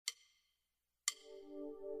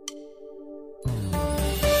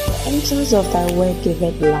entrance of thy word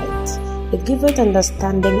giveth light, it giveth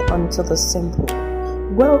understanding unto the simple.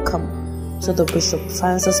 Welcome to the Bishop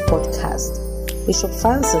Francis podcast. Bishop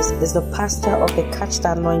Francis is the pastor of the Catch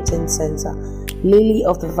the Anointing Center, Lily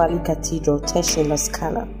of the Valley Cathedral, Teshie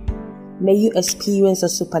Scala. May you experience a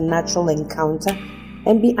supernatural encounter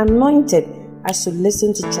and be anointed as you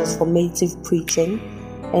listen to transformative preaching,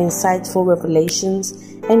 insightful revelations,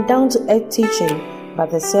 and down-to-earth teaching by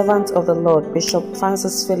the servant of the Lord, Bishop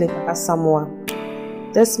Francis Philip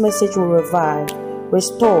Asamoah. This message will revive,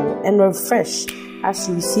 restore, and refresh as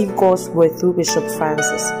you receive God's word through Bishop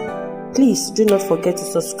Francis. Please do not forget to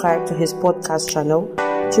subscribe to his podcast channel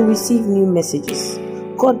to receive new messages.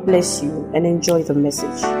 God bless you and enjoy the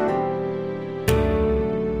message.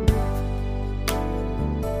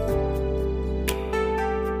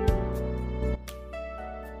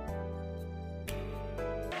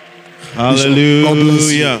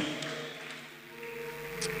 Hallelujah.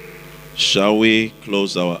 Shall we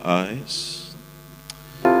close our eyes?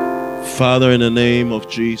 Father, in the name of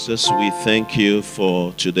Jesus, we thank you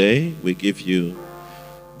for today. We give you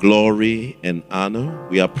glory and honor.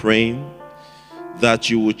 We are praying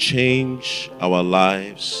that you will change our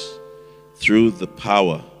lives through the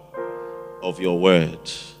power of your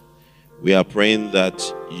word. We are praying that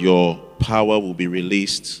your power will be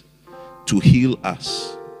released to heal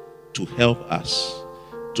us, to help us,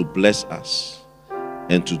 to bless us,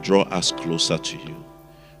 and to draw us closer to you.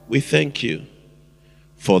 We thank you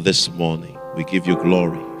for this morning. We give you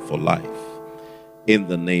glory for life. In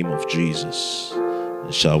the name of Jesus.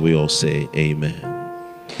 And shall we all say amen?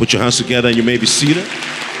 Put your hands together and you may be seated.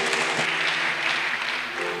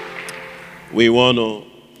 We want to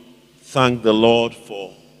thank the Lord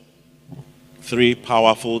for 3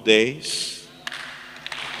 powerful days.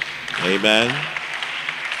 Amen.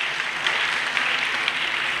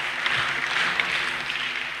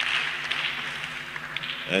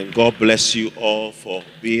 And God bless you all for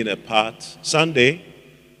being a part. Sunday,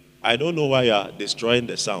 I don't know why you are destroying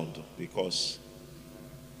the sound, because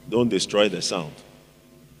don't destroy the sound.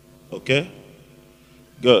 Okay?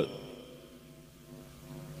 Good.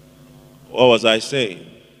 What was I saying?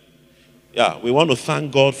 Yeah, we want to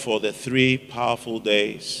thank God for the 3 powerful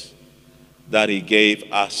days that He gave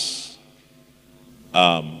us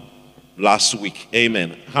last week.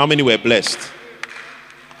 Amen. How many were blessed?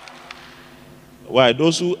 Why?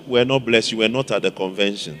 Those who were not blessed, you were not at the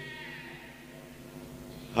convention.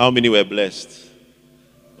 How many were blessed?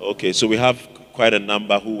 Okay, so we have quite a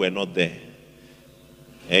number who were not there.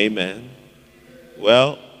 Amen.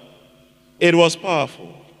 Well, it was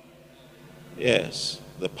powerful. Yes,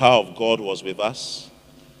 the power of God was with us.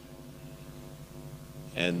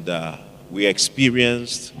 And we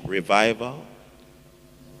experienced revival.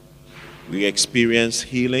 We experienced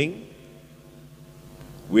healing.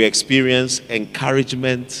 We experience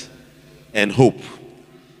encouragement and hope.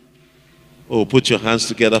 Oh, put your hands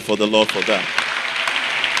together for the Lord for that.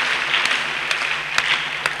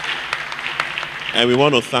 And we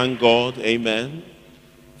want to thank God, amen,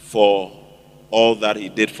 for all that He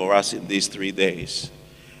did for us in these 3 days.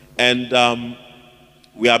 And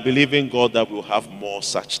we are believing God that we'll have more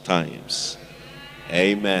such times.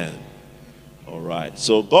 Amen. All right.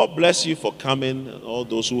 So God bless you for coming, and all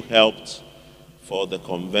those who helped for the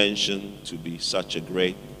convention to be such a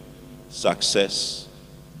great success.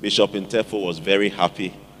 Bishop Intefo was very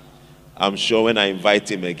happy. I'm sure when I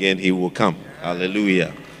invite him again, he will come.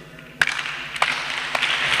 Hallelujah.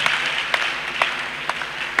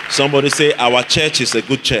 Somebody say, our church is a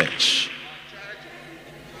good church.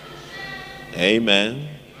 Amen.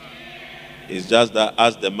 It's just that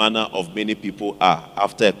as the manner of many people are,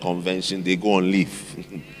 after a convention, they go on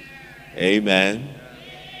leave. Amen.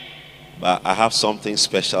 But I have something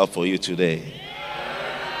special for you today.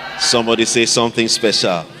 Somebody say something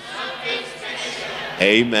special.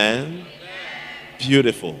 Amen.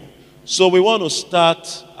 Beautiful. So we want to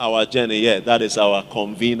start our journey. Yeah, that is our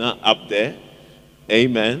convener up there.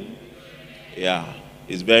 Amen. Yeah,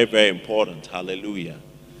 it's very, very important. Hallelujah.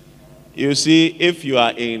 You see, if you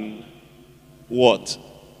are in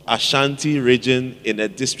Ashanti region in a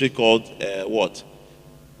district called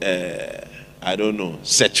I don't know,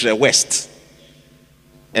 Setre West,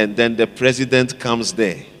 and then the president comes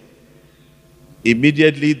there,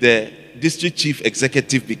 immediately the district chief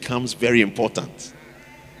executive becomes very important.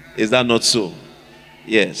 Is that not so?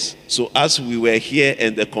 Yes. So as we were here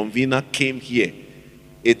and the convener came here,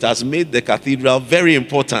 it has made the cathedral very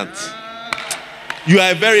important. You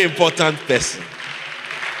are a very important person.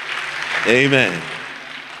 Amen.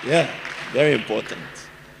 Yeah, very important.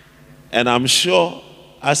 And I'm sure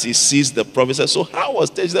as he sees the prophet, so how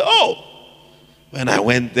was this? Oh, When I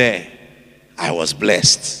went there, I was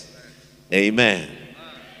blessed. Amen.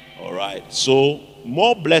 All right. So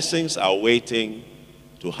more blessings are waiting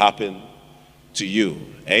to happen to you.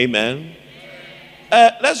 Amen.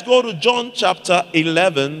 Let's go to John chapter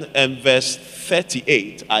 11 and verse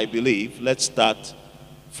 38, I believe. Let's start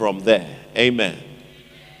from there. Amen.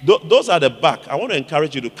 Those are the back. I want to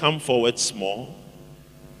encourage you to come forward small.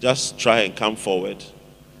 Just try and come forward.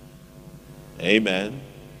 Amen.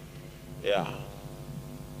 Yeah.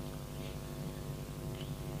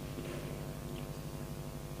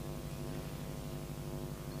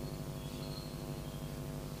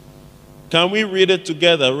 Can we read it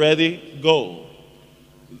together? Ready? Go.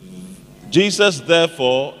 Jesus,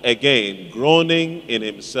 therefore, again, groaning in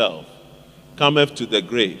himself, cometh to the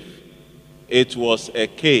grave. It was a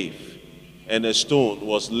cave, and a stone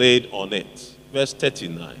was laid on it. Verse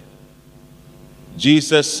 39.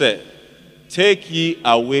 Jesus said, take ye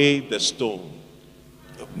away the stone.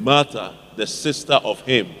 Martha, the sister of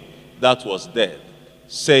him that was dead,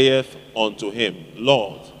 saith unto him,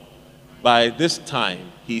 Lord, by this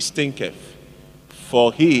time he stinketh,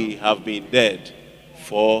 for he have been dead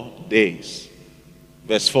 4 days.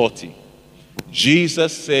 Verse 40.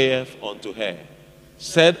 Jesus saith unto her,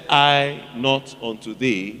 said I not unto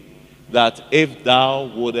thee, that if thou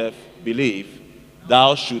wouldest believe,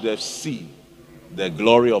 thou shouldest see the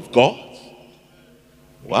glory of God?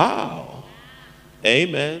 Wow.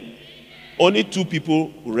 Amen. Only 2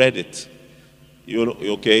 people read it.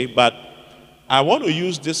 Okay? But I want to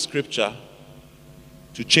use this scripture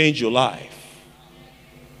to change your life.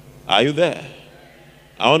 Are you there?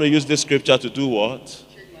 I want to use this scripture to do what?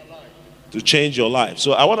 To change your life.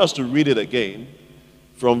 So I want us to read it again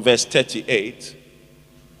from verse 38.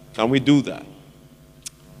 Can we do that?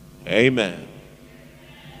 Amen.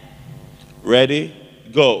 Ready?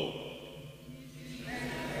 Go.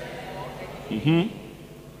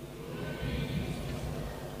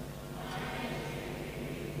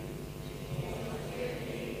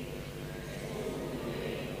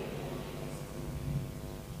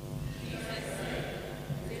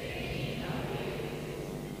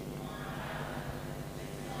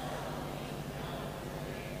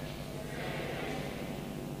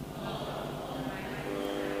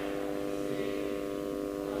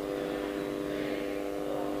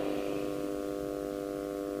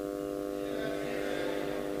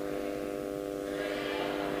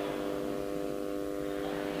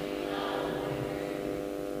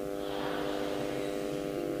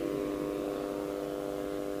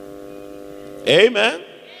 Amen.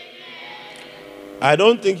 I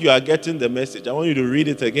don't think you are getting the message. I want you to read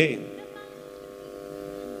it again.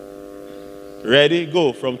 Ready?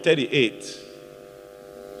 Go from 38.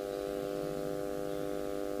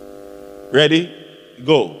 Ready?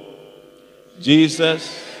 Go.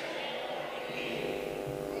 Jesus.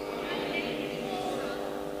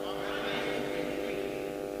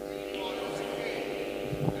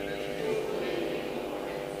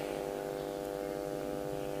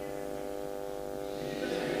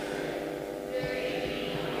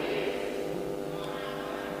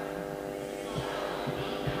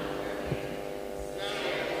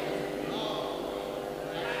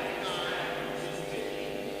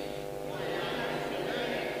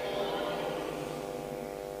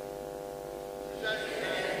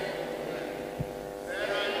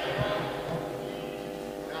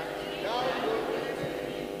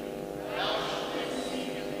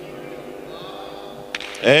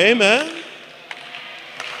 Amen.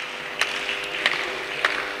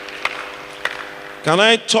 Can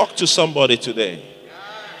I talk to somebody today?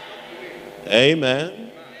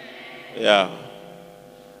 Amen. Yeah.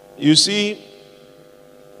 You see,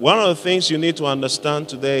 one of the things you need to understand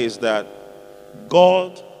today is that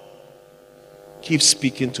God keeps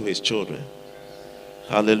speaking to his children.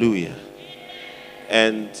 Hallelujah.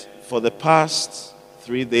 And for the past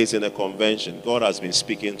 3 days in the convention, God has been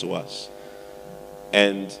speaking to us.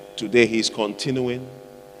 And today he's continuing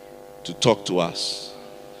to talk to us.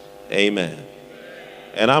 Amen.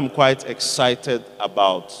 And I'm quite excited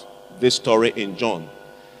about this story in John.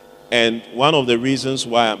 And one of the reasons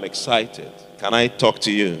why I'm excited, can I talk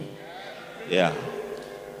to you? Yeah.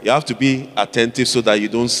 You have to be attentive so that you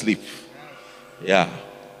don't sleep. Yeah.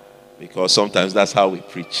 Because sometimes that's how we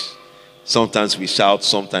preach. Sometimes we shout,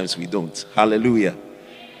 sometimes we don't. Hallelujah.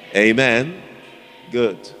 Amen.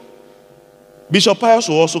 Good. Bishop Pius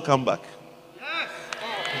will also come back.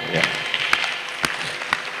 Yeah.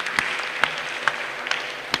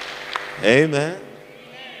 Amen.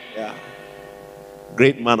 Yeah.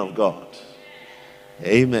 Great man of God.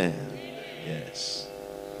 Amen. Yes.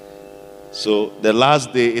 So the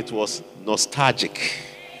last day it was nostalgic.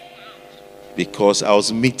 because I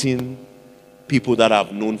was meeting people that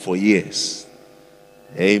I've known for years.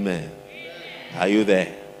 Amen. Are you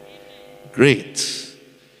there? Great.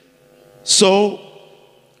 So,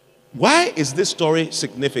 why is this story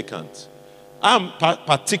significant? I'm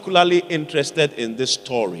particularly interested in this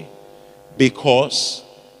story because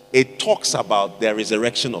it talks about the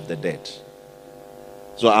resurrection of the dead.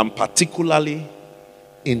 So I'm particularly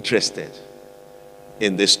interested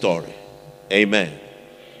in this story. Amen.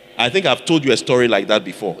 I think I've told you a story like that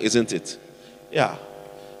before, isn't it? Yeah.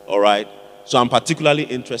 All right. So I'm particularly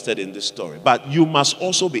interested in this story. But you must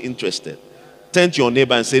also be interested. Turn to your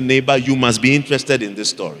neighbor and say, neighbor, you must be interested in this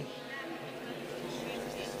story.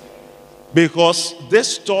 Because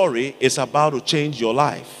this story is about to change your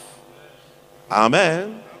life.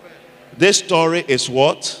 Amen. This story is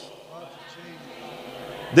what?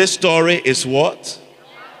 This story is what?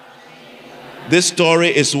 This story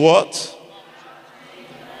is what?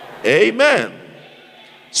 Amen.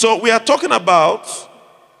 So we are talking about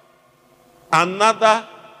another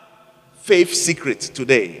faith secret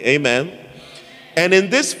today. Amen. And in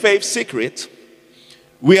this faith secret,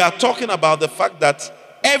 we are talking about the fact that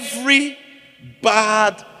every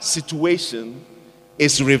bad situation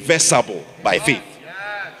is reversible by faith.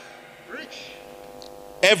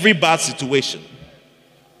 Every bad situation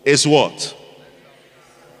is what?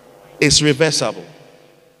 Is reversible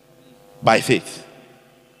by faith.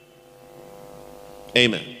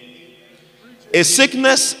 Amen. A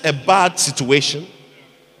sickness, a bad situation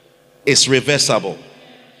is reversible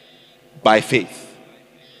by faith.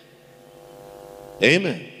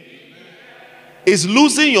 Amen. Is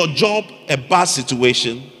losing your job a bad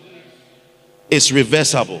situation? Is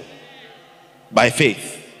reversible by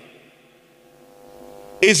faith.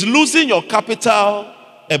 Is losing your capital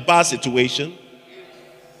a bad situation?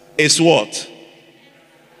 Is what?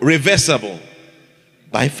 Reversible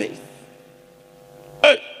by faith.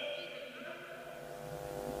 Hey.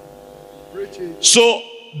 So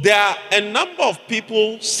there are a number of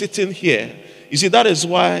people sitting here. You see, that is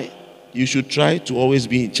why you should try to always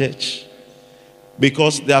be in church.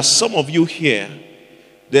 Because there are some of you here,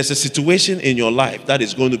 there's a situation in your life that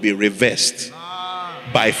is going to be reversed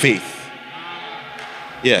by faith.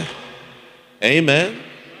 Yeah. Amen.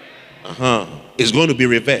 It's going to be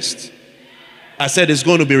reversed. I said it's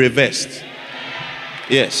going to be reversed.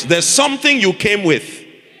 Yes. There's something you came with,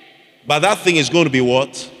 but that thing is going to be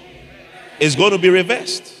what? It's going to be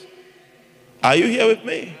reversed. Are you here with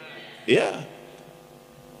me? Yeah.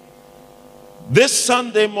 This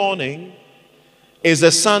Sunday morning is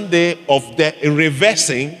a Sunday of the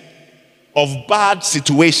reversing of bad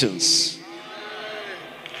situations.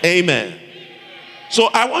 Amen. So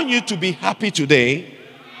I want you to be happy today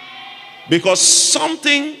because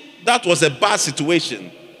something that was a bad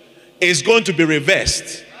situation is going to be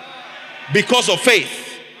reversed because of faith.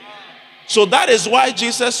 So that is why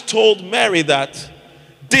Jesus told Mary that,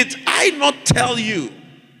 did I not tell you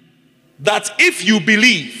that if you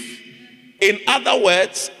believe, in other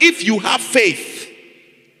words, if you have faith,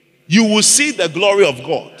 you will see the glory of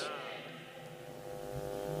God.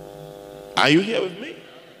 Are you here with me?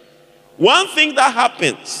 One thing that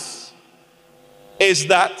happens is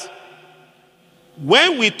that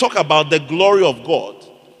when we talk about the glory of God,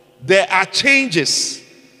 there are changes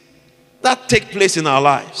that take place in our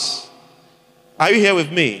lives. Are you here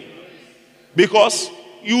with me? Because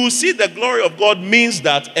you will see the glory of God means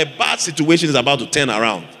that a bad situation is about to turn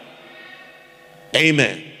around.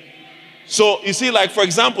 Amen. So you see, like for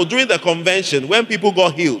example, during the convention, when people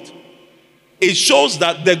got healed, it shows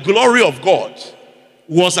that the glory of God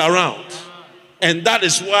was around. And that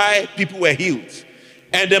is why people were healed.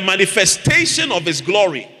 And the manifestation of his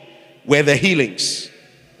glory were the healings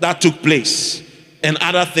that took place and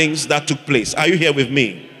other things that took place. Are you here with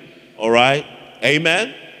me? All right.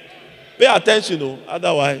 Amen. Pay attention,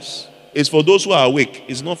 otherwise it's for those who are awake.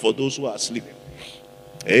 It's not for those who are sleeping.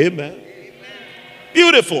 Amen.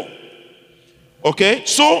 Beautiful. Okay.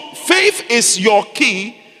 So faith is your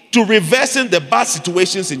key to reversing the bad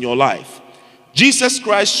situations in your life. Jesus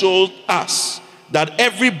Christ showed us that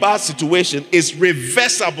every bad situation is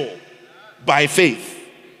reversible by faith.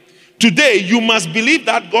 Today, you must believe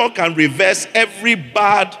that God can reverse every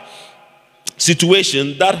bad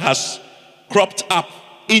situation that has cropped up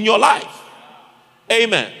in your life.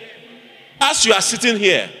 Amen. As you are sitting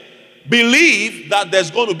here, believe that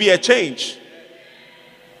there's going to be a change.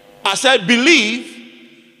 I said,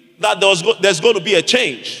 believe that there's going to be a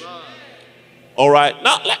change. All right.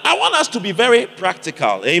 Now, I want us to be very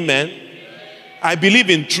practical. Amen. I believe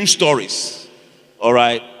in true stories. All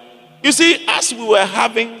right. You see, as we were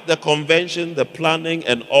having the convention, the planning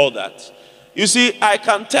and all that, you see, I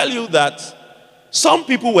can tell you that Some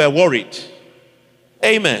people were worried.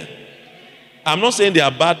 Amen. I'm not saying they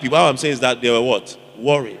are bad people. All I'm saying is that they were what?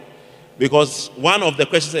 Worried. Because one of the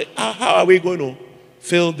questions said, how are we going to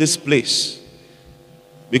fill this place?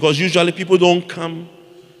 Because usually people don't come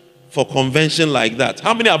for convention like that.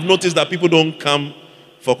 How many have noticed that people don't come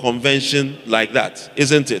for convention like that?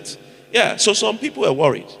 Isn't it? Yeah, so some people were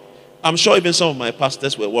worried. I'm sure even some of my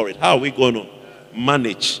pastors were worried. How are we going to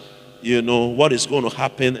manage, what is going to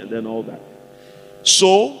happen and then all that.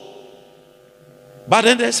 So, but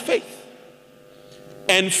then there's faith.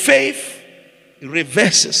 And faith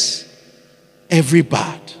reverses every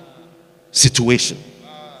bad situation.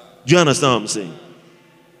 Do you understand what I'm saying?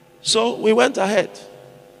 So we went ahead.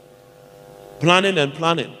 Planning and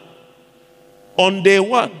planning. On day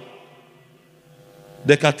one,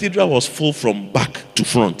 the cathedral was full from back to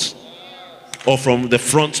front. Or from the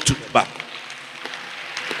front to the back.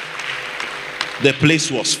 The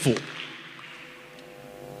place was full.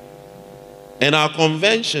 And our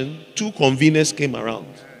convention, 2 conveners came around.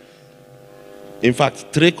 In fact,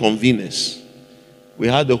 3 conveners. We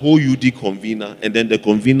had the whole UD convener, and then the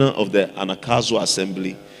convener of the Anakazo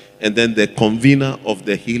Assembly, and then the convener of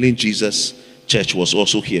the Healing Jesus Church was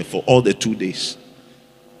also here for all the 2 days.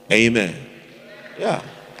 Amen. Yeah.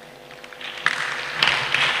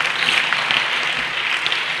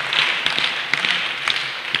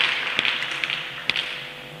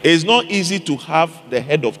 It's not easy to have the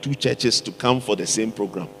head of 2 churches to come for the same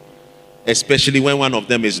program, especially when one of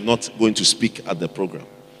them is not going to speak at the program.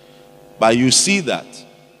 But you see that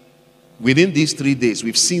within these 3 days,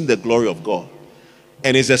 we've seen the glory of God.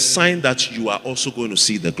 And it's a sign that you are also going to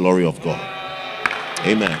see the glory of God.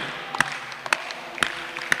 Amen.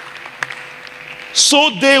 So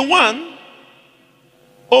day 1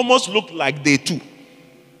 almost looked like day 2.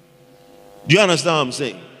 Do you understand what I'm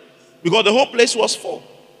saying? Because the whole place was full.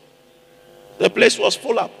 The place was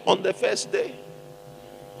full up on the first day.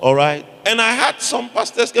 All right. And I had some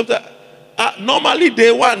pastors come to, normally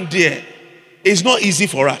day 1 there is not easy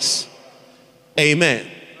for us. Amen.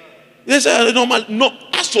 They say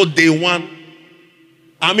as for day 1.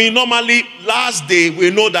 I mean, normally last day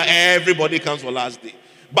we know that everybody comes for last day.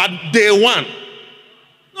 But day 1,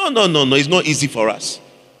 no, it's not easy for us.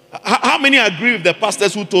 How many agree with the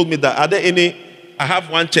pastors who told me that? Are there any? I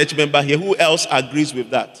have one church member here. Who else agrees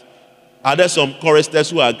with that? Are there some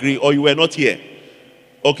choristers who agree, or you were not here?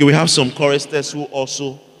 Okay, we have some choristers who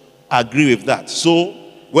also agree with that. So,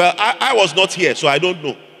 well, I was not here, so I don't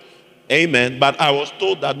know. Amen. But I was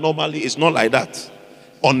told that normally it's not like that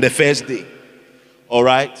on the first day. All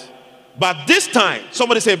right? But this time,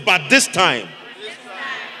 somebody say, but this time,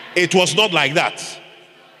 it was not like that.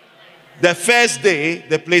 The first day,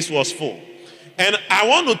 the place was full. And I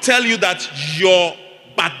want to tell you that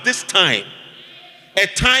but this time, a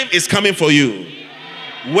time is coming for you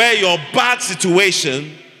where your bad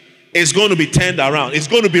situation is going to be turned around. It's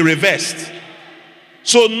going to be reversed.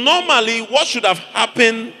 So normally, what should have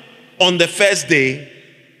happened on the first day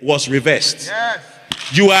was reversed. Yes.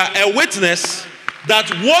 You are a witness that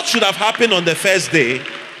what should have happened on the first day,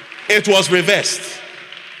 it was reversed.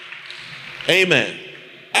 Amen.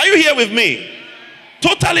 Are you here with me?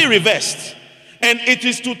 Totally reversed. And it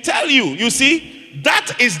is to tell you, you see,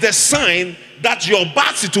 that is the sign that your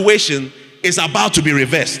bad situation is about to be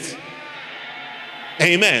reversed.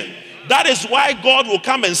 Amen. That is why God will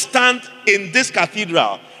come and stand in this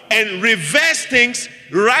cathedral and reverse things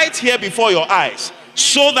right here before your eyes,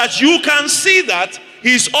 so that you can see that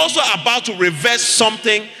He's also about to reverse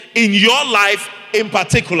something in your life in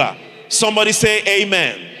particular. Somebody say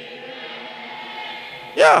amen.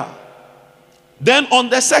 Yeah. Then on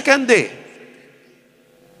the second day,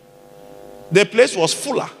 the place was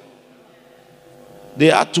fuller. They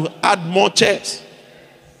had to add more chairs.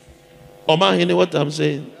 Oma, you know what I'm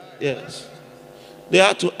saying? Yes. They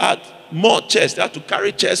had to add more chairs. They had to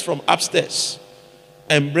carry chairs from upstairs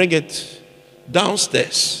and bring it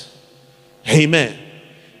downstairs. Amen.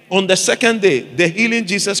 On the second day, the Healing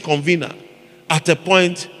Jesus convener, at a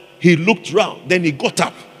point, he looked round. Then he got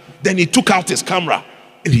up. Then he took out his camera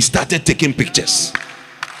and he started taking pictures.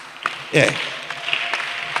 Yeah.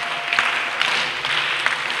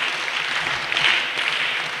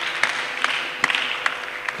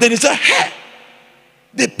 Then he said, hey,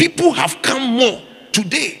 the people have come more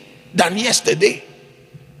today than yesterday.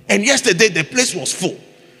 And yesterday the place was full.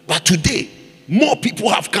 But today, more people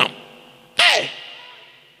have come. Hey!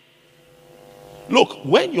 Look,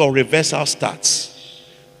 when your reversal starts,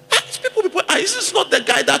 people, is this not the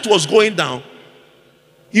guy that was going down?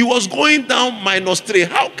 He was going down -3.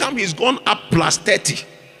 How come he's gone up +30?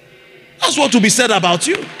 That's what to be said about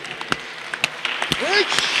you.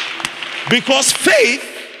 Because faith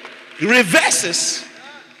reverses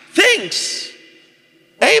things.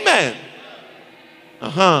 Amen.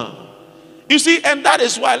 You see, and that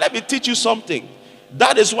is why, let me teach you something.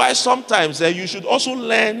 That is why sometimes you should also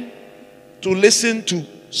learn to listen to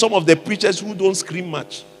some of the preachers who don't scream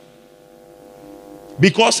much.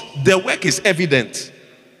 Because the work is evident.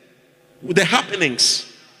 The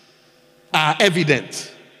happenings are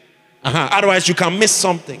evident. Otherwise, you can miss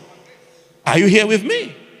something. Are you here with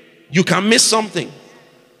me? You can miss something.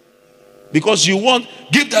 Because you want,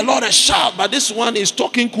 give the Lord a shout, but this one is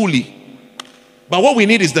talking coolly. But what we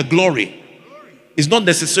need is the glory. It's not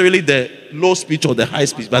necessarily the low speech or the high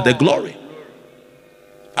speech, but the glory.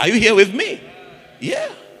 Are you here with me? Yeah.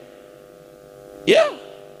 Yeah.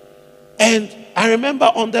 And I remember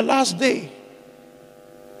on the last day,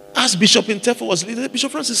 as Bishop Intefo was leading,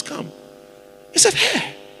 Bishop Francis come. He said,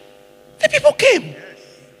 hey, the people came.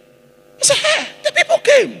 He said, hey, the people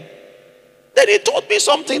came. Then he told me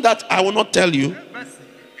something that I will not tell you.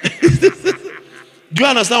 Do you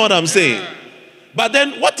understand what I'm saying? But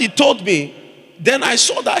then what he told me, then I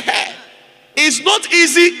saw that, hey, it's not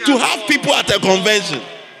easy to have people at a convention.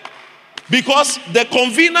 Because the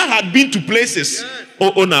convener had been to places.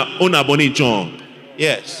 Ona Boni John.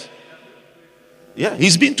 Yes. Yeah,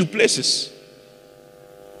 he's been to places.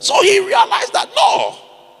 So he realized that, no,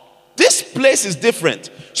 this place is different.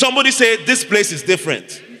 Somebody say, this place is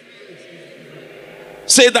different.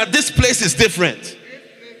 Say that this place is different.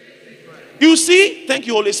 You see, thank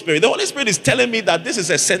you, Holy Spirit. The Holy Spirit is telling me that this is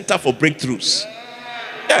a center for breakthroughs.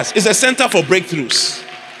 Yes, it's a center for breakthroughs.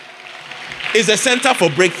 It's a center for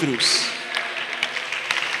breakthroughs.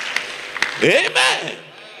 Amen.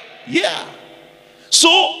 Yeah. So,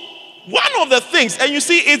 one of the things, and you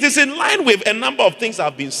see, it is in line with a number of things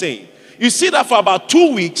I've been saying. You see that for about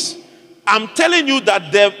 2 weeks, I'm telling you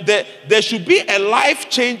that there should be a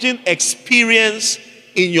life-changing experience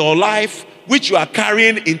in your life which you are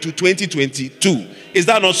carrying into 2022. Is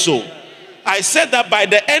that not so? I said that by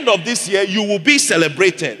the end of this year, you will be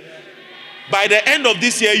celebrated. By the end of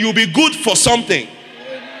this year, you'll be good for something.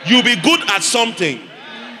 You'll be good at something.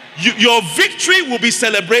 Your victory will be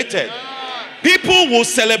celebrated. People will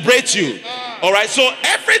celebrate you. All right. So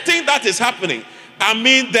everything that is happening, I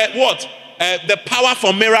mean that what? The power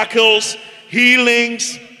for miracles,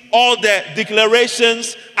 healings, all the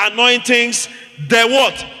declarations, anointings, the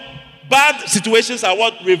what? Bad situations are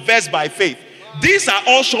what? Reversed by faith. These are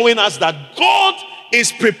all showing us that God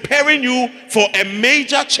is preparing you for a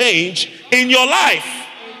major change in your life.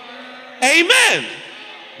 Amen.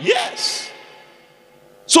 Yes.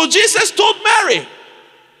 So Jesus told Mary,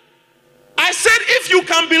 I said, if you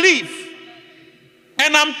can believe,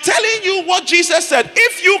 and I'm telling you what Jesus said,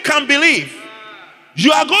 if you can believe,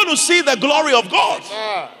 you are going to see the glory of God.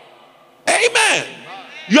 Amen.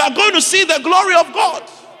 You are going to see the glory of God.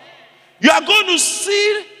 You are going to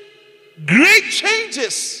see great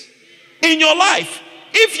changes in your life.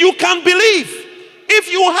 If you can believe,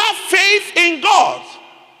 if you have faith in God,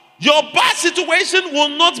 your bad situation will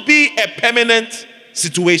not be a permanent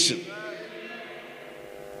situation.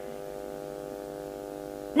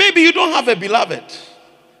 Maybe you don't have a beloved.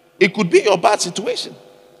 It could be your bad situation,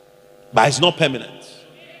 but it's not permanent.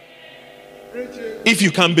 If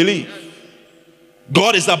you can believe,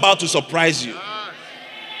 God is about to surprise you.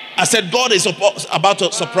 I said, God is about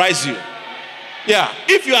to surprise you. Yeah.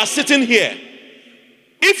 If you are sitting here,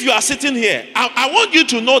 I want you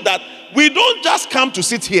to know that we don't just come to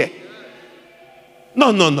sit here.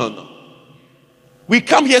 No. We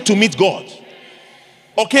come here to meet God.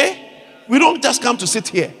 Okay? We don't just come to sit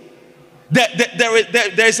here.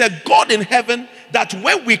 There is a God in heaven that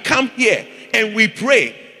when we come here and we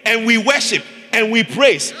pray and we worship and we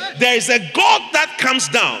praise, there is a God that comes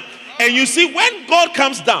down. And you see, when God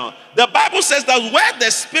comes down, the Bible says that where the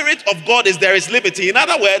Spirit of God is, there is liberty. In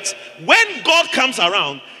other words, when God comes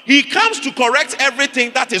around, He comes to correct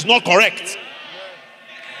everything that is not correct.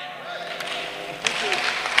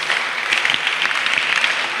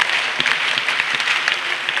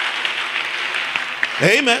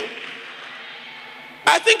 Amen.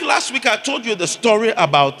 I think last week I told you the story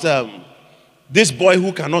about this boy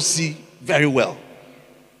who cannot see very well.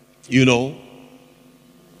 You know,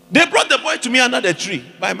 they brought the boy to me under the tree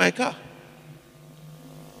by my car.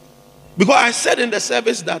 Because I said in the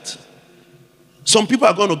service that some people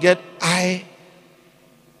are going to get eye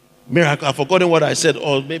miracle. I've forgotten what I said.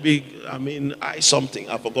 Or maybe, eye something.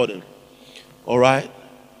 I've forgotten. All right.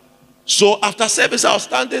 So after service, I was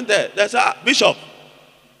standing there. They said, Bishop,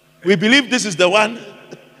 we believe this is the one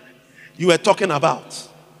you were talking about.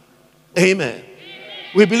 Amen.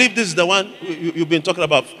 We believe this is the one you've been talking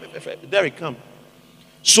about. Derek, come.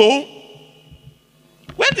 So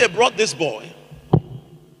When they brought this boy,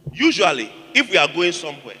 usually, if we are going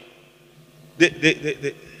somewhere,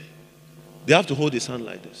 they have to hold his hand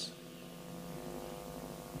like this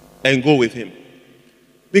and go with him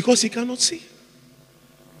because he cannot see.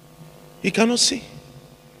 He cannot see.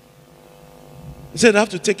 He said, I have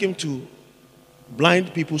to take him to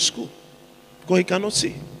blind people's school because he cannot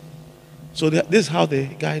see. So this is how they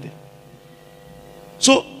guide him.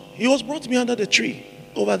 So he was brought me under the tree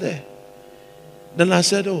over there. Then I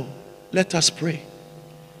said, oh, let us pray.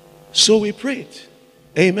 So we prayed.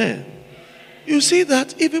 Amen. You see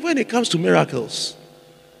that even when it comes to miracles,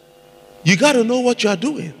 you got to know what you are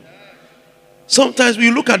doing. Sometimes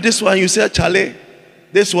we look at this one, you say, Charlie,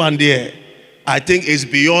 this one there, I think is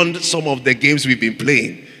beyond some of the games we've been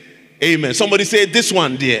playing. Amen. Somebody say, this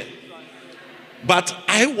one there. But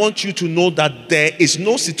I want you to know that there is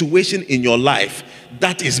no situation in your life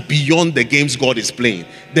that is beyond the games God is playing.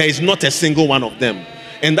 There is not a single one of them.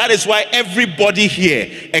 And that is why everybody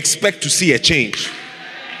here expects to see a change.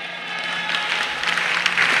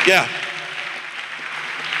 Yeah.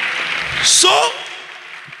 So,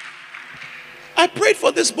 I prayed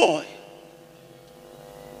for this boy.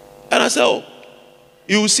 And I said, oh,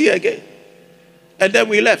 you will see again. And then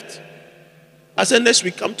we left. I said, next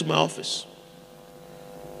week, come to my office.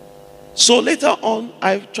 So later on,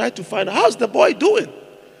 I tried to find out, how's the boy doing?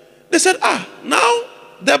 They said, now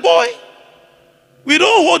the boy, we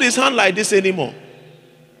don't hold his hand like this anymore.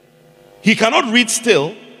 He cannot read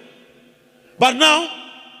still. But now,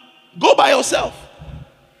 go by yourself.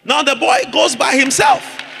 Now the boy goes by himself.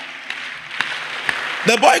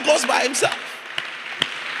 The boy goes by himself.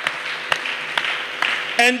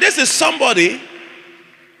 And this is somebody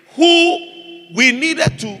who we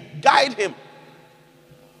needed to guide him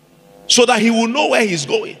so that he will know where he's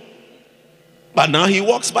going. But now he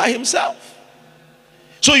walks by himself.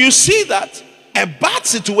 So you see that a bad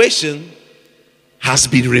situation has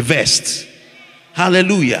been reversed.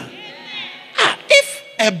 Hallelujah. If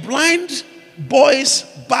a blind boy's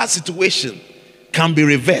bad situation can be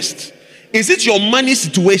reversed, is it your money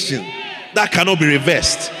situation that cannot be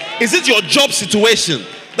reversed? Is it your job situation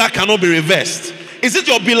that cannot be reversed? Is it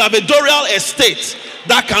your belovedorial estate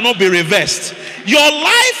that cannot be reversed? Your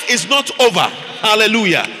life is not over.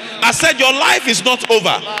 Hallelujah. I said your life is not over.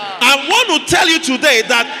 I want to tell you today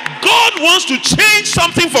that God wants to change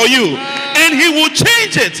something for you, and He will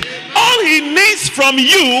change it. All He needs from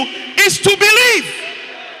you is to believe.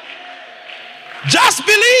 Just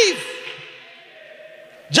believe.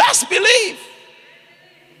 Just believe.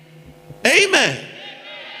 Amen.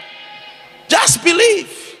 Just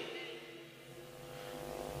believe.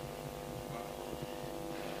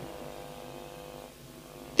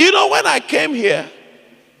 You know, when I came here,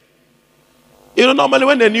 you know, normally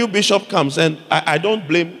when the new bishop comes, and I don't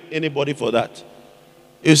blame anybody for that.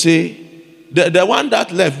 You see, the one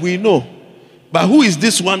that left, we know. But who is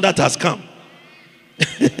this one that has come?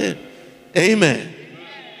 Amen.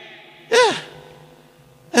 Yeah.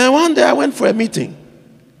 And one day I went for a meeting,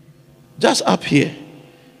 just up here.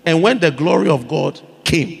 And when the glory of God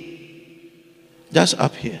came, just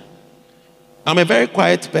up here. I'm a very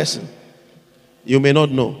quiet person. You may not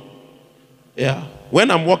know. Yeah. When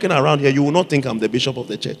I'm walking around here, you will not think I'm the bishop of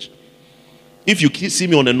the church. If you see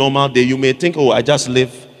me on a normal day, you may think, oh, I just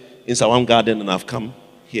live in Sawam Garden and I've come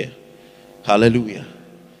here. Hallelujah.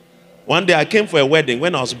 One day I came for a wedding.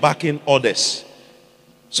 When I was backing orders,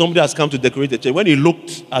 somebody has come to decorate the church. When he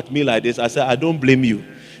looked at me like this, I said, I don't blame you.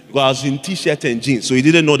 Because I was in t-shirt and jeans. So he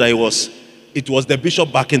didn't know that it was the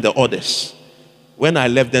bishop backing the orders. When I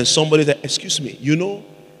left, then somebody said, excuse me, you know,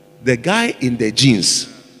 the guy in the jeans,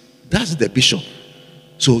 that's the bishop.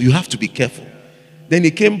 So you have to be careful. Then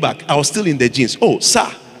he came back. I was still in the jeans. Oh, sir.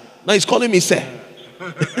 Now he's calling me sir.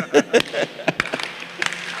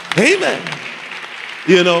 Amen.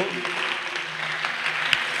 You know.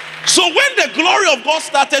 So when the glory of God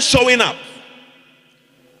started showing up,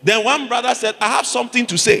 then one brother said, I have something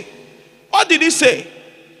to say. What did he say?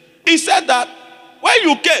 He said that when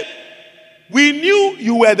you came, we knew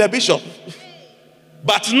you were the bishop.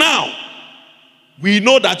 But now, we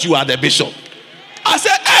know that you are the bishop. I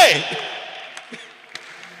said, hey.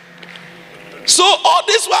 So all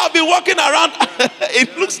this while I've been walking around,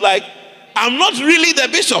 it looks like I'm not really the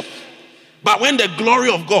bishop. But when the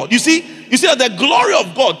glory of God, you see that the glory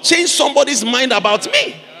of God changed somebody's mind about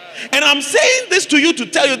me. And I'm saying this to you to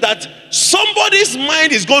tell you that somebody's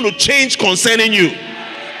mind is going to change concerning you.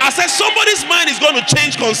 I said somebody's mind is going to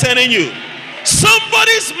change concerning you.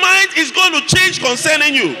 Somebody's mind is going to change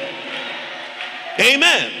concerning you.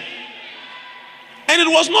 Amen. And it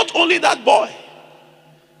was not only that boy.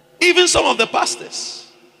 Even some of the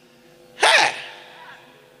pastors. Hey,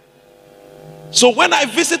 So when I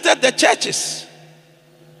visited the churches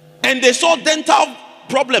and they saw dental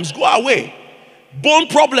problems go away, bone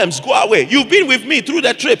problems go away. You've been with me through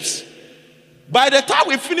the trips. By the time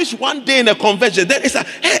we finish one day in a convention, then it's like,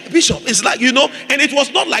 hey, Bishop, it's like, you know, and it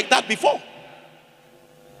was not like that before.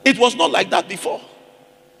 It was not like that before.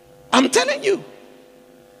 I'm telling you.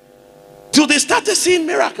 Till they started seeing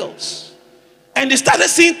miracles. And they started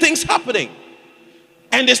seeing things happening.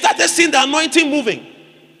 And they started seeing the anointing moving.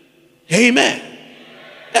 Amen.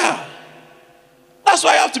 Yeah. That's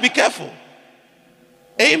why you have to be careful.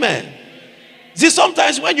 Amen. See,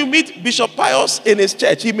 sometimes when you meet Bishop Pius in his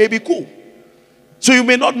church, he may be cool. So you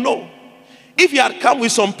may not know. If he had come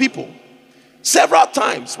with some people, several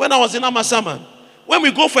times when I was in Amasaman, when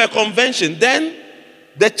we go for a convention, then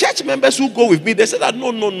the church members who go with me, they said that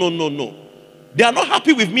no. They are not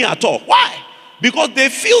happy with me at all. Why? Because they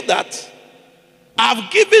feel that I've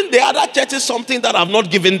given the other churches something that I've not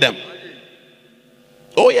given them.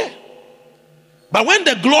 Oh yeah. But when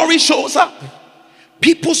the glory shows up,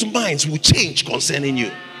 people's minds will change concerning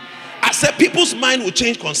you. I said people's mind will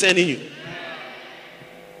change concerning you.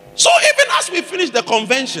 So even as we finish the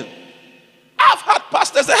convention, I've had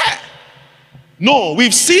pastors say, hey, no,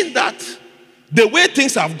 we've seen that the way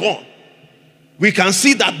things have gone, we can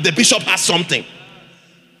see that the bishop has something.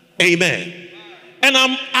 Amen. And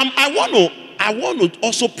I want to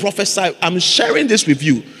also prophesy. I'm sharing this with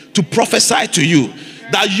you to prophesy to you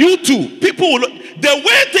that you too, people will, the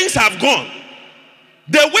way things have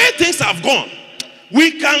gone,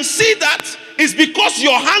 we can see that it's because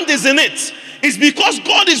your hand is in it. It's because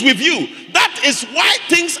God is with you. That is why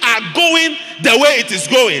things are going the way it is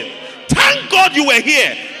going. Thank God you were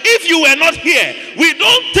here. If you were not here, we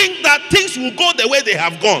don't think that things will go the way they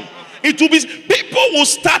have gone. It will be, people will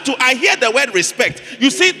start to, I hear the word respect.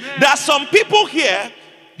 You see, there are some people here,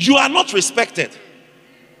 you are not respected.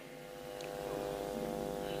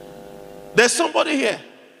 There's somebody here.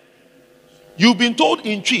 You've been told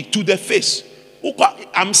in tree to the face.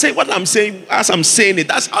 I'm saying what I'm saying as I'm saying it.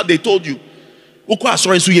 That's how they told you.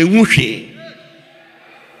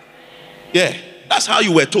 Yeah, that's how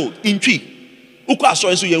you were told in tree. But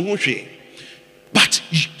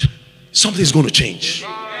something is going to change.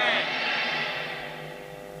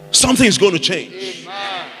 Something is going to change.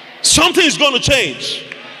 Something is going to change.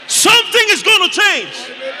 Something is going to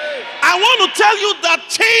change. I want to tell you that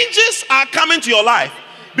changes are coming to your life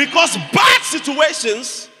because bad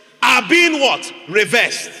situations are being what?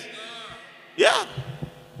 Reversed. Yeah.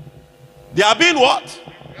 They are being what?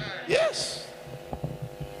 Yes.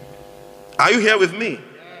 Are you here with me?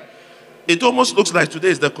 It almost looks like today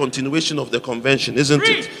is the continuation of the convention, isn't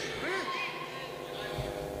it?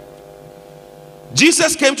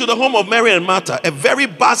 Jesus came to the home of Mary and Martha. A very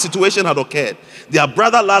bad situation had occurred. Their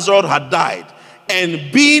brother Lazarus had died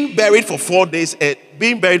and being buried 4 days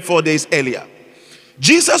earlier.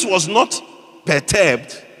 Jesus was not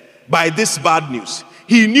perturbed by this bad news.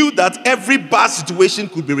 He knew that every bad situation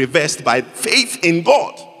could be reversed by faith in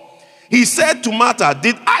God. He said to Martha,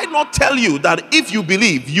 did I not tell you that if you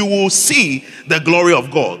believe, you will see the glory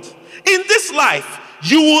of God? In this life,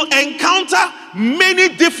 you will encounter many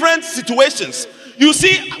different situations. You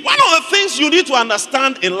see, one of the things you need to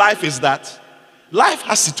understand in life is that life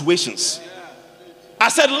has situations. I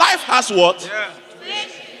said life has what?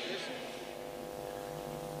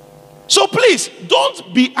 So please,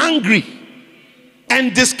 don't be angry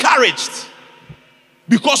and discouraged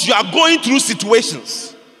because you are going through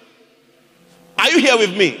situations. Are you here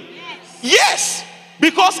with me? Yes.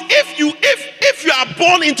 Because if you are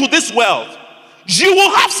born into this world, you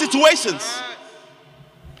will have situations.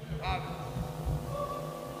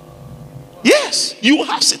 Yes, you will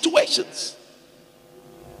have situations.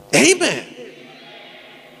 Amen.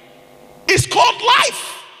 It's called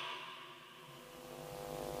life.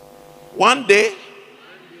 One day,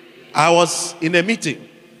 I was in a meeting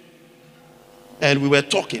and we were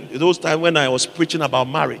talking. Those times when I was preaching about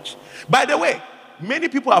marriage. By the way, many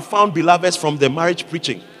people have found beloveds from the marriage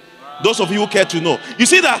preaching. Those of you who care to know. You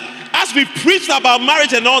see that as we preached about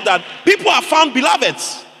marriage and all that, people have found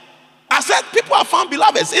beloveds. I said people have found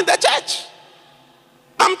beloveds in the church.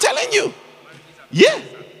 I'm telling you. Yeah.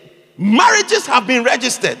 Marriages have been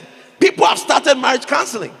registered. People have started marriage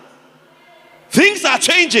counseling. Things are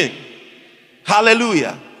changing.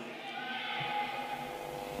 Hallelujah.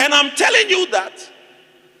 And I'm telling you that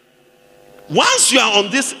once you are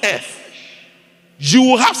on this earth, you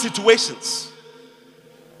will have situations.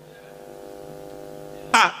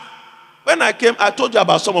 When I came, I told you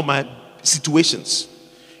about some of my situations.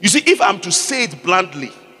 You see, if I'm to say it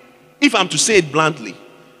bluntly, there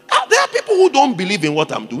are people who don't believe in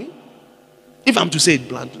what I'm doing. If I'm to say it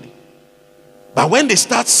bluntly. But when they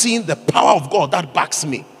start seeing the power of God that backs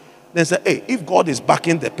me, they say, hey, if God is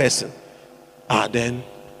backing the person, then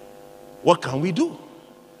what can we do?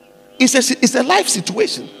 It's a life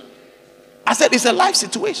situation. I said it's a life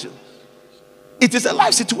situation. It is a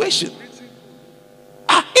life situation.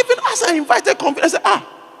 Even as I invited Convener, I said,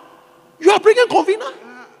 you are bringing Convener?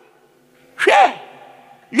 Yeah.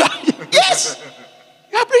 Yes.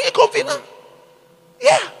 You are bringing Convener?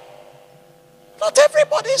 Yeah. Not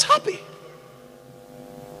everybody is happy.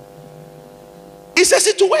 It's a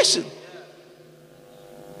situation.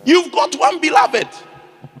 You've got one beloved.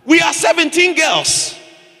 We are 17 girls.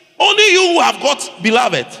 Only you who have got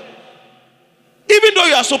beloved. Even though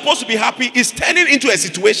you are supposed to be happy, it's turning into a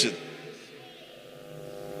situation.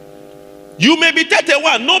 You may be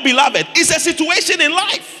 31, no beloved. It's a situation in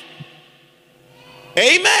life.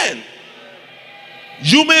 Amen.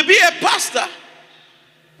 You may be a pastor.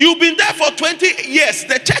 You've been there for 20 years.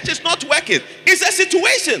 The church is not working. It's a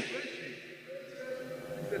situation.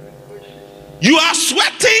 You are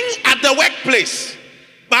sweating at the workplace.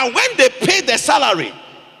 But when they pay the salary,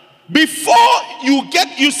 before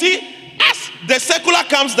you see, as the circular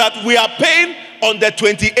comes that we are paying on the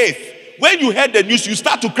 28th, when you heard the news, you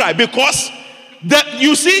start to cry because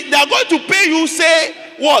you see, they are going to pay you, say,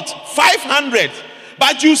 what, 500.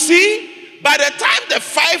 But you see, by the time the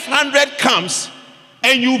 500 comes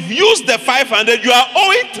and you've used the 500, you are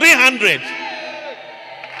owing 300.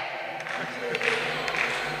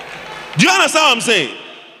 Do you understand what I'm saying?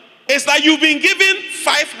 It's like you've been given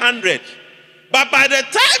 500. But by the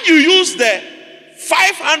time you use the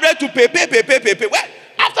 500 to pay, well,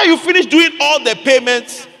 after you finish doing all the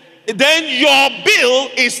payments, then your bill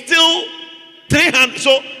is still 300.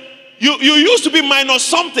 So you used to be minus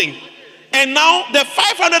something. And now the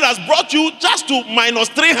 500 has brought you just to minus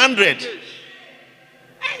 300.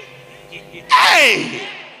 Hey!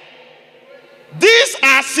 These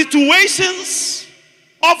are situations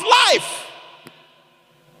of life.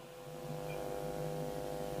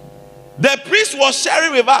 The priest was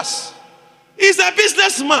sharing with us. He's a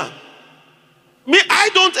businessman. I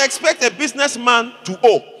don't expect a businessman to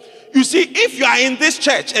owe. You see, if you are in this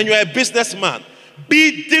church and you're a businessman,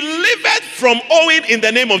 be delivered from owing in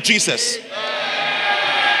the name of Jesus.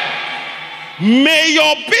 May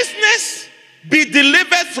your business be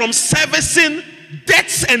delivered from servicing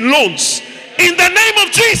debts and loans in the name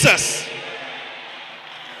of Jesus.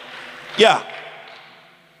 Yeah.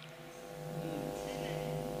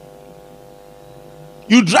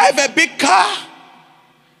 You drive a big car,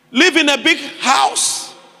 live in a big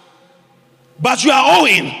house, but you are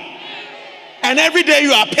owing. And every day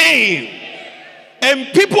you are paying.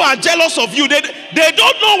 And people are jealous of you. They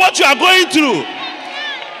don't know what you are going through.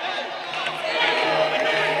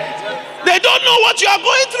 They don't know what you are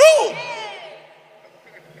going through.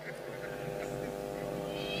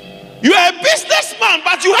 You are a businessman,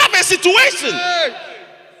 but you have a situation.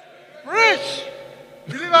 Rich,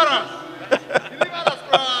 deliver us.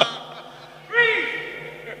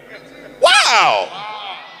 Wow.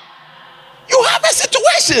 You have a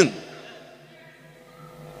situation.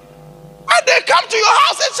 And they come to your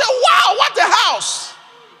house and say, wow, what a house.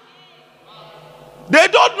 They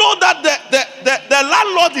don't know that the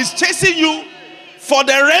landlord is chasing you for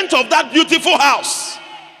the rent of that beautiful house.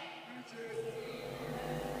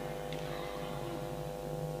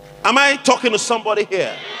 Am I talking to somebody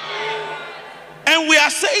here? And we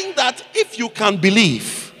are saying that if you can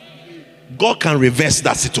believe, God can reverse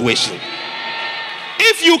that situation.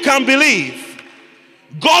 If you can believe,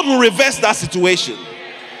 God will reverse that situation.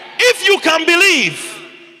 If you can believe,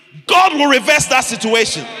 God will reverse that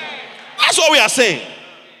situation. That's what we are saying.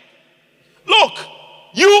 Look,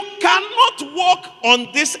 you cannot walk on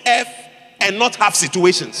this earth and not have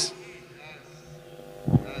situations.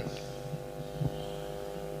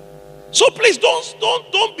 So please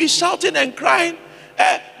don't be shouting and crying.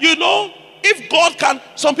 If God can,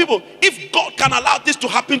 some people, if God can allow this to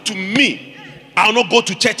happen to me, I'll not go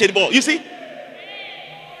to church anymore. You see?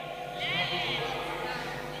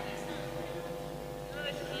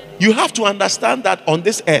 You have to understand that on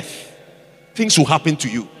this earth, things will happen to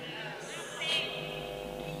you.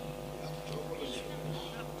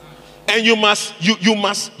 And you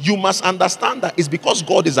must understand that it's because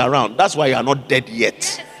God is around. That's why you are not dead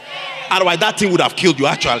yet. Otherwise, that thing would have killed you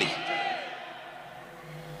actually.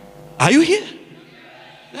 Are you here?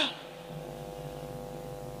 Yeah.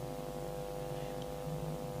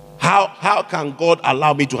 How can God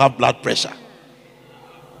allow me to have blood pressure?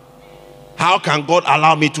 How can God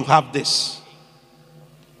allow me to have this?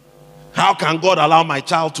 How can God allow my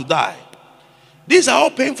child to die? These are all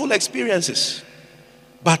painful experiences.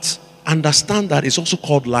 But understand that it's also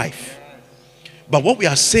called life. But what we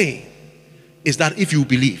are saying is that if you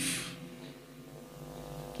believe,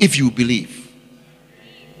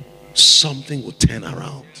 something will turn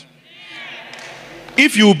around.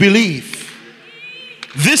 If you believe,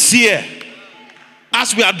 this year,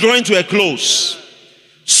 as we are drawing to a close,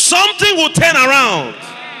 something will turn around.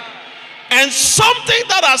 And something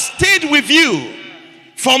that has stayed with you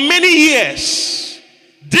for many years,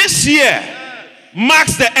 this year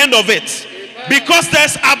marks the end of it. Because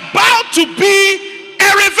there's about to be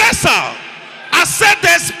a reversal. I said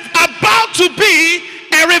there's about to be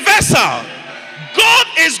a reversal. God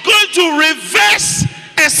is going to reverse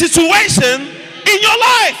a situation in your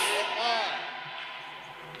life.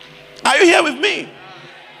 Are you here with me?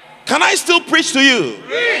 Can I still preach to you?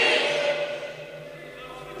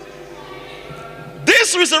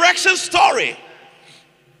 This resurrection story,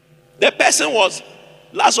 the person was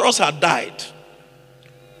Lazarus had died.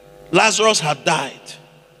 Lazarus had died.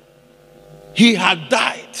 He had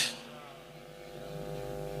died.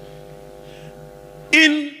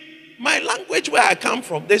 In my language where I come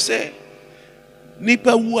from, they say,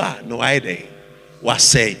 Nipa wua no aide was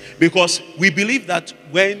say, because we believe that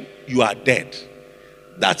when you are dead,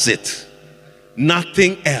 that's it.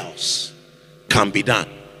 Nothing else can be done.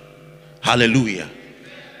 Hallelujah.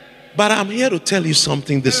 But I'm here to tell you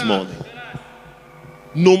something this morning.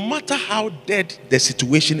 No matter how dead the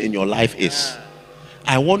situation in your life is,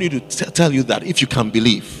 I want you to tell you that if you can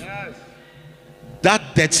believe, that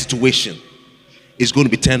dead situation is going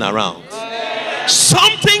to be turned around.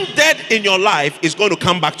 Something dead in your life is going to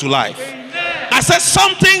come back to life. I said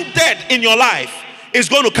something dead in your life is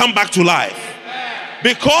going to come back to life.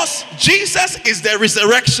 Because Jesus is the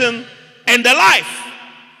resurrection and the life.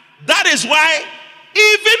 That is why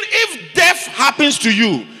even if death happens to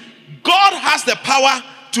you, God has the power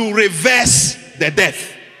to reverse the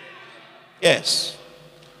death. Yes.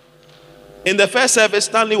 In the first service,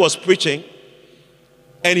 Stanley was preaching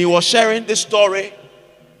and he was sharing this story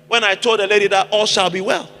when I told the lady that all shall be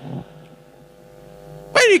well.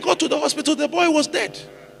 When he got to the hospital, the boy was dead.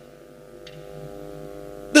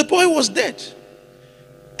 The boy was dead.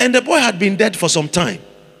 And the boy had been dead for some time.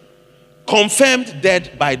 Confirmed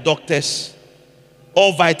dead by doctors.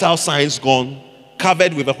 All vital signs gone.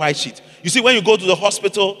 Covered with a white sheet. You see, when you go to the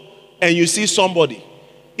hospital and you see somebody,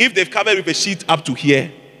 if they've covered with a sheet up to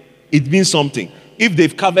here, it means something. If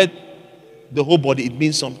they've covered the whole body, it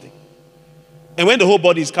means something. And when the whole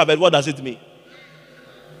body is covered, what does it mean?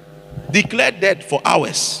 Declared dead for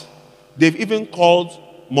hours. They've even called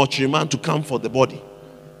mortuary man to come for the body.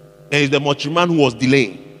 And it's the mortuary man who was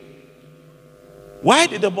delaying. Why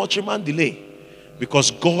did the mortuary man delay?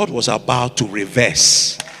 Because God was about to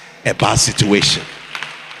reverse a bad situation.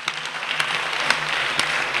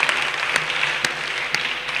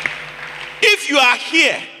 If you are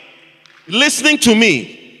here listening to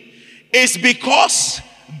me, it's because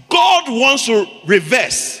God wants to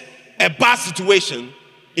reverse a bad situation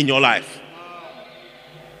in your life.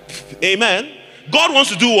 Amen. God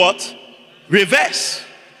wants to do what? Reverse.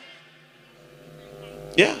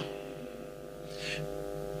 Yeah.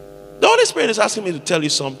 The Holy Spirit is asking me to tell you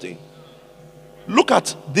something. Look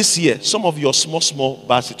at this year, some of your small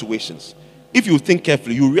bad situations. If you think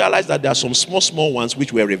carefully, you realize that there are some small ones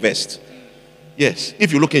which were reversed. Yes,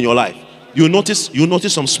 if you look in your life, you notice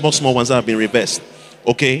some small ones that have been reversed.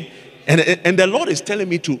 Okay? And the Lord is telling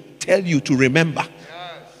me to tell you to remember.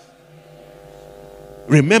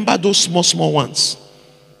 Remember those small ones.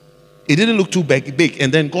 It didn't look too big,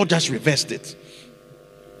 and then God just reversed it.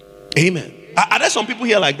 Amen. Are there some people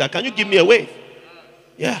here like that? Can you give me a wave?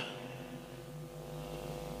 Yeah.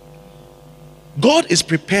 God is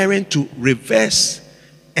preparing to reverse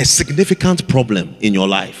a significant problem in your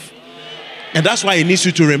life. And that's why he needs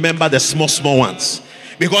you to remember the small ones.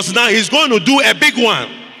 Because now he's going to do a big one.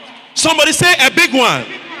 Somebody say a big one.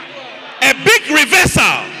 A big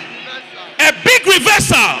reversal. A big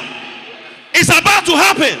reversal is about to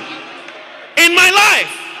happen in my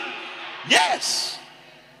life. Yes.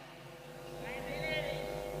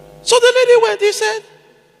 So the lady went, he said,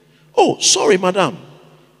 "Oh, sorry, madam.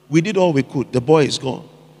 We did all we could. The boy is gone."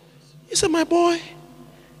 He said, "My boy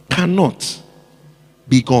cannot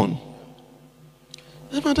be gone."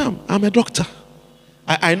 I said, "Madam, I'm a doctor.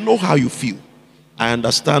 I know how you feel. I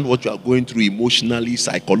understand what you are going through emotionally,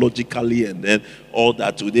 psychologically, and then all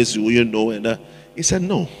that to this, you know." And he said,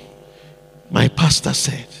 "No. My pastor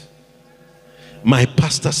said,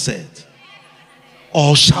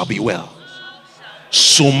 all shall be well.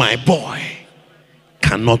 So my boy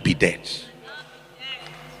cannot be dead."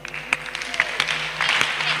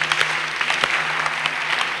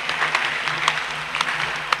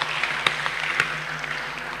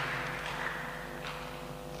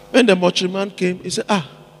 When the mortuary man came, he said,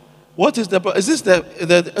 what is the, is this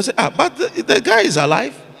the I said, but the guy is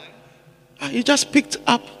alive. He just picked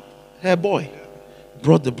up her boy,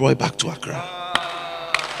 brought the boy back to Accra.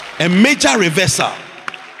 A major reversal.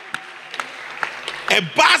 A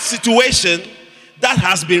bad situation that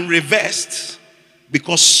has been reversed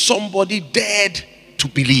because somebody dared to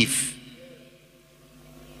believe.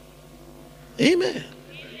 Amen.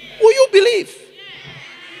 Will you believe?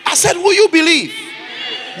 I said, will you believe?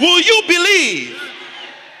 Will you believe?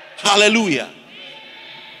 Hallelujah.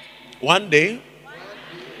 One day,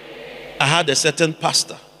 I had a certain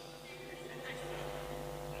pastor.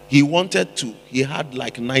 He had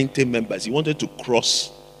like 90 members. He wanted to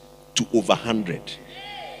cross to over 100.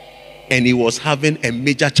 And he was having a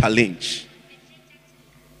major challenge.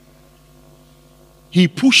 He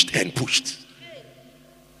pushed and pushed.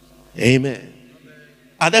 Amen.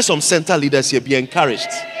 Are there some center leaders here? Be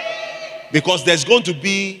encouraged. Because there's going to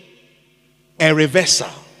be a reversal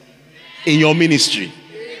in your ministry.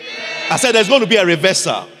 I said there's going to be a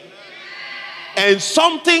reversal. And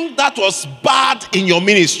something that was bad in your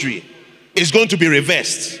ministry is going to be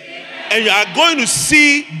reversed. And you are going to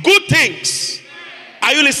see good things.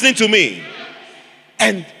 Are you listening to me?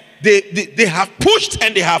 And they have pushed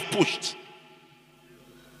and they have pushed.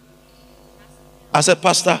 I said,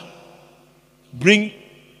 Pastor, bring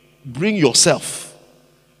yourself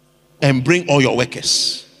and bring all your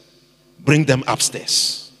workers. Bring them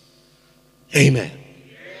upstairs. Amen.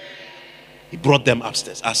 He brought them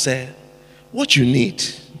upstairs. I said, what you need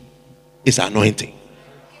is anointing.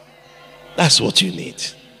 That's what you need.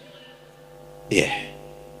 Yeah.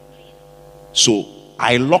 So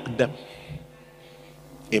I locked them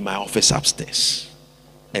in my office upstairs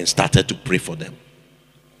and started to pray for them.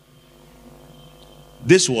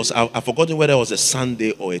 This was, I've forgotten whether it was a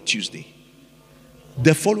Sunday or a Tuesday.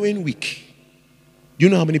 The following week, you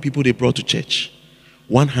know how many people they brought to church?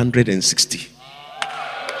 160.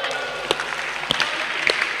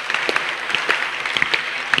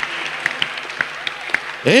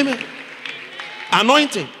 Amen.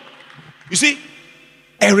 Anointing. You see,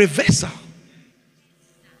 a reversal.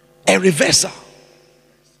 A reversal.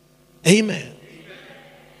 Amen.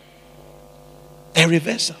 A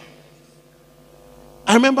reversal.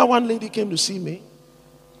 I remember one lady came to see me.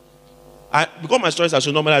 Because my stories are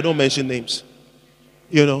so normal, I don't mention names.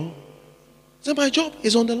 You know. So my job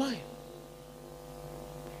is on the line.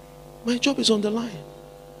 My job is on the line.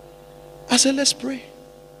 I said, let's pray.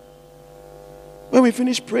 When we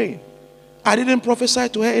finished praying, I didn't prophesy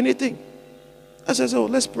to her anything. I said, oh,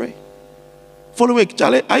 let's pray. Following week,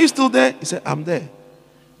 Charlie, are you still there? He said, I'm there.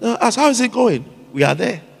 Now, ask, how is it going? We are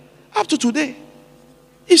there. Up to today,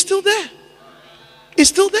 he's still there. He's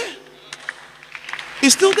still there.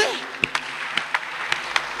 He's still there.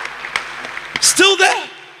 Still there.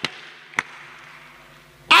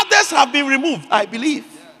 Others have been removed, I believe.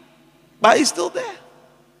 But he's still there.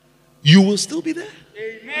 You will still be there.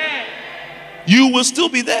 Amen. You will still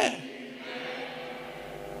be there.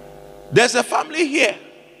 There's a family here.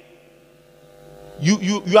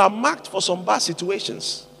 You are marked for some bad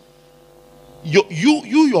situations.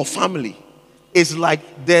 Your family is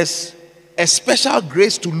like there's a special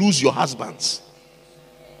grace to lose your husbands.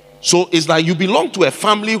 So it's like you belong to a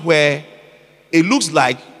family where it looks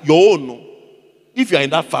like your own. If you are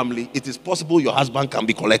in that family, it is possible your husband can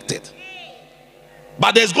be collected.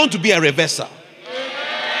 But there's going to be a reversal.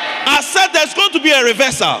 I said there's going to be a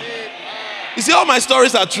reversal. You see, all my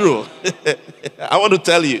stories are true. I want to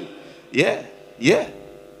tell you. Yeah.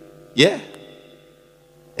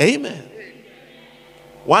 Amen.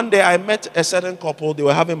 One day I met a certain couple. They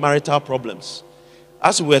were having marital problems.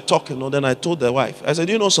 As we were talking, then I told the wife, I said,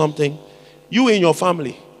 you know something? You in your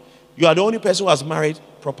family, you are the only person who has married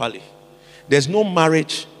properly. There's no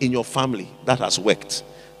marriage in your family that has worked.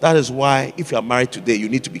 That is why if you are married today, you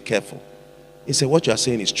need to be careful. He said, what you are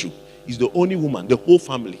saying is true. He's the only woman, the whole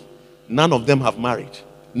family. None of them have married.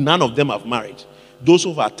 None of them have married. Those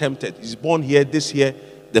who have attempted, he's born here, this year,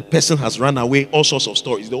 the person has run away, all sorts of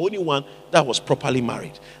stories. The only one that was properly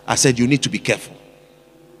married. I said, you need to be careful.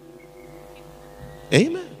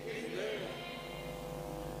 Amen.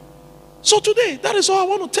 So today, that is all I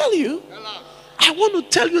want to tell you. I want to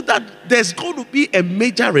tell you that there's going to be a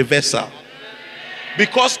major reversal.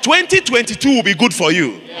 Because 2022 will be good for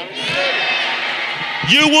you.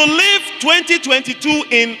 You will live 2022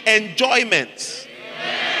 in enjoyment.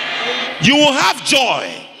 You will have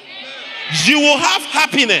joy. You will have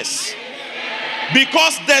happiness.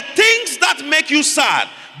 Because the things that make you sad,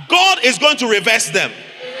 God is going to reverse them.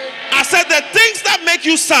 I said the things that make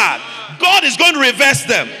you sad, God is going to reverse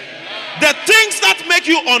them. The things that make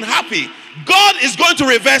you unhappy, God is going to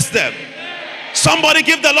reverse them. Somebody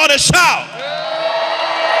give the Lord a shout.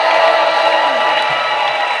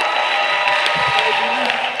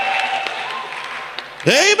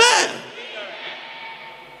 Amen.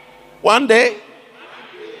 One day,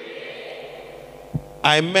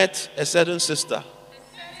 I met a certain sister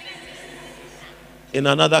in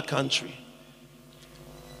another country.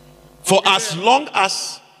 For as long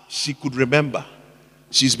as she could remember,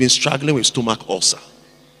 she's been struggling with stomach ulcer.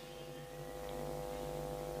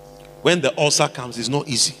 When the ulcer comes, it's not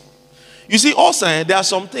easy. You see, ulcer, there are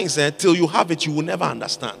some things, till you have it, you will never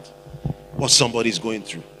understand what somebody is going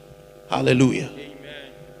through. Hallelujah. Amen.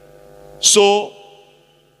 So,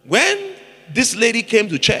 when this lady came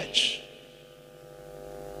to church,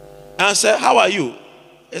 and I said, how are you?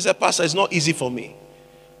 I said, Pastor, it's not easy for me.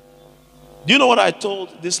 Do you know what I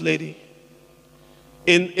told this lady?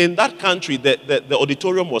 In that country, the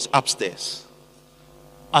auditorium was upstairs.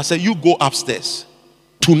 I said, you go upstairs.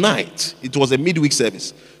 Tonight, it was a midweek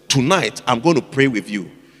service. Tonight, I'm going to pray with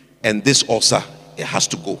you. And this ulcer, it has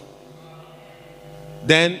to go.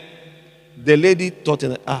 Then, the lady thought, do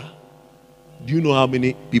you know how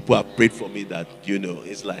many people have prayed for me that,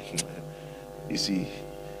 it's like, you see,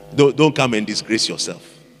 don't come and disgrace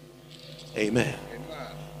yourself. Amen.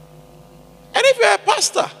 And if you're a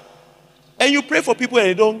pastor, and you pray for people and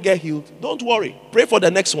they don't get healed, don't worry. Pray for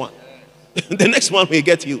the next one. The next one will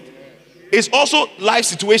get healed. It's also life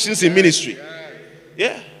situations in ministry.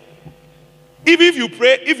 Yeah.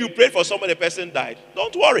 If you pray for someone, the person died,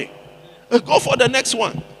 don't worry. Go for the next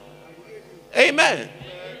one. Amen.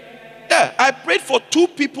 Yeah, I prayed for 2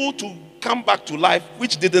 people to come back to life,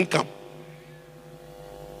 which didn't come.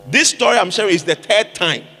 This story I'm sharing is the 3rd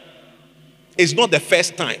time. It's not the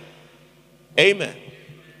first time. Amen.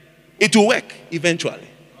 It will work eventually.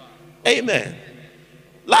 Amen.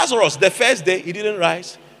 Lazarus, the first day, he didn't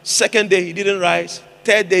rise. Second day, he didn't rise.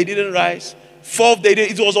 Third day, he didn't rise. Fourth day,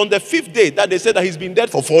 it was on the 5th day that they said that he's been dead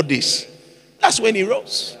for 4 days. That's when he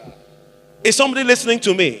rose. Is somebody listening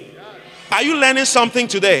to me? Are you learning something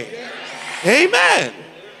today? Amen.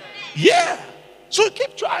 Yeah. So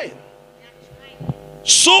keep trying.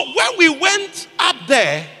 So when we went up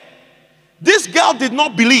there, this girl did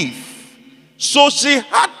not believe. So she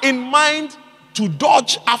had in mind to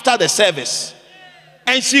dodge after the service.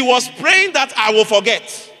 And she was praying that I will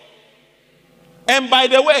forget. And by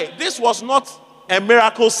the way, this was not a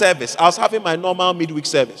miracle service. I was having my normal midweek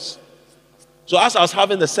service. So as I was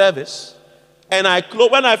having the service, and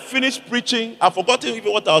when I finished preaching, I forgot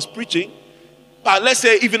even what I was preaching. But let's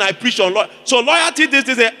say even I preached on loyalty. So loyalty, this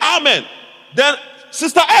is an amen. Then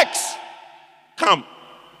Sister X, come.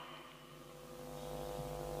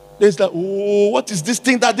 There's like, what is this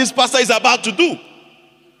thing that this pastor is about to do?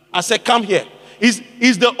 I said, come here.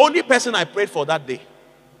 He's the only person I prayed for that day.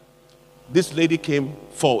 This lady came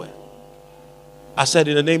forward. I said,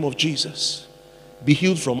 in the name of Jesus, be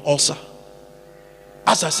healed from ulcer.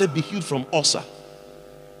 As I said, be healed from ulcer.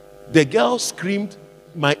 The girl screamed,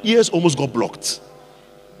 my ears almost got blocked.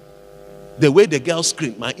 The way the girl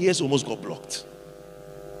screamed, my ears almost got blocked.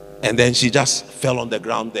 And then she just fell on the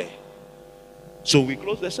ground there. So we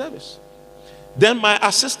closed the service. Then my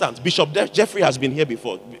assistant, Bishop Jeffrey, has been here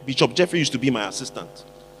before. Bishop Jeffrey used to be my assistant.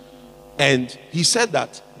 And he said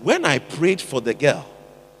that when I prayed for the girl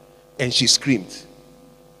and she screamed,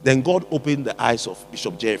 then God opened the eyes of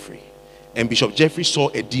Bishop Jeffrey. And Bishop Jeffrey saw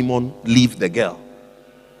a demon leave the girl.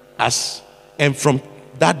 And from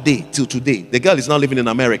that day till today, the girl is now living in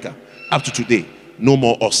America. Up to today, no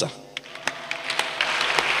more ulcer.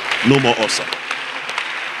 No more ulcer.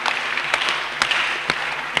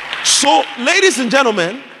 So, ladies and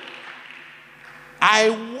gentlemen, I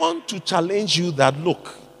want to challenge you that,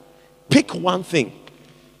 look, pick one thing.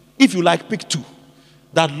 If you like, pick 2.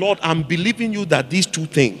 That, Lord, I'm believing you that these 2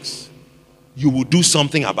 things, you will do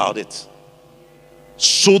something about it.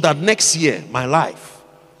 So that next year, my life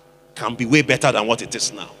can be way better than what it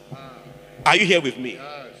is now. Are you here with me?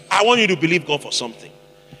 I want you to believe God for something.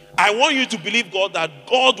 I want you to believe God that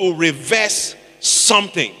God will reverse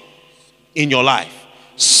something in your life.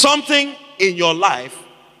 Something in your life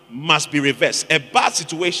must be reversed. A bad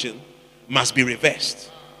situation must be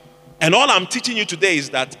reversed. And all I'm teaching you today is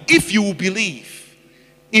that if you believe,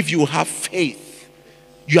 if you have faith,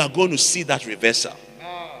 you are going to see that reversal.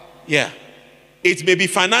 Yeah. It may be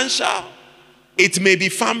financial, it may be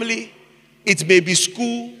family, it may be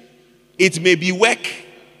school, it may be work,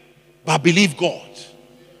 but believe God.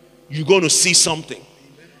 You're going to see something.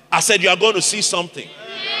 I said you are going to see something.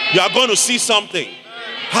 You are going to see something.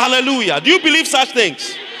 Hallelujah. Do you believe such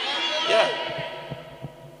things? Yeah.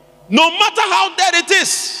 No matter how dead it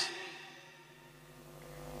is.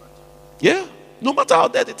 Yeah, no matter how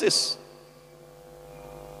dead it is.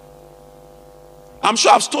 I'm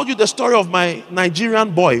sure I've told you the story of my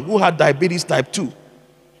Nigerian boy who had diabetes type 2.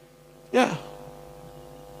 Yeah.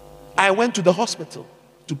 I went to the hospital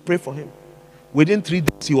to pray for him. Within 3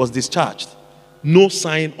 days, he was discharged. No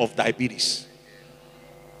sign of diabetes.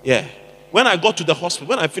 Yeah. When I got to the hospital,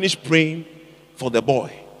 when I finished praying for the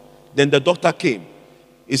boy, then the doctor came.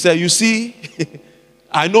 He said, you see,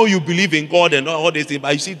 I know you believe in God and all these things,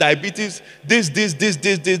 but you see, diabetes, this.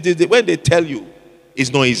 When they tell you,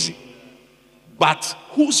 it's not easy. But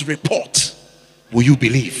whose report will you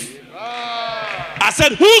believe? I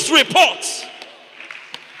said, whose report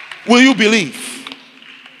will you believe?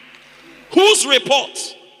 Whose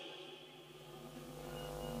report?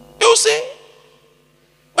 You see,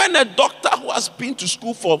 when a doctor who has been to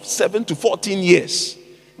school for 7 to 14 years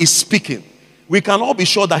is speaking, we can all be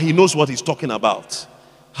sure that he knows what he's talking about.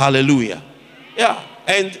 Hallelujah. Yeah.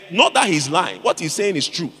 And not that he's lying. What he's saying is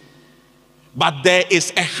true. But there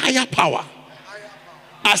is a higher power.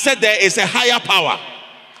 I said there is a higher power.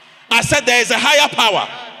 I said there is a higher power.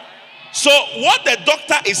 So what the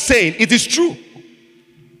doctor is saying, it is true.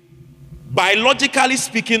 Biologically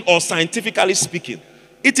speaking or scientifically speaking,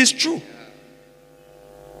 it is true.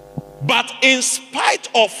 But in spite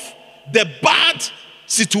of the bad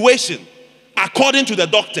situation, according to the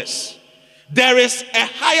doctors, there is a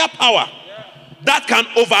higher power that can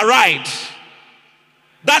override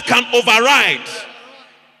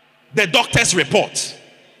the doctor's report.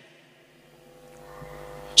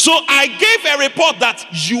 So I gave a report that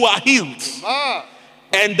you are healed.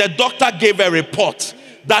 And the doctor gave a report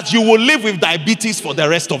that you will live with diabetes for the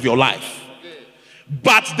rest of your life.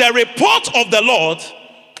 But the report of the Lord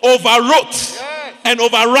overwrote and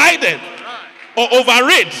overridden or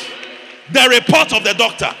overrid the report of the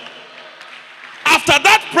doctor. After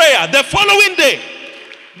that prayer, the following day,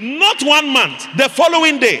 not 1 month, the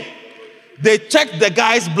following day, they checked the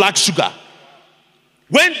guy's blood sugar.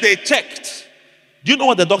 When they checked, do you know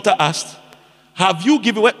what the doctor asked? Have you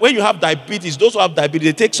given, when you have diabetes, those who have diabetes,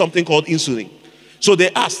 they take something called insulin. So they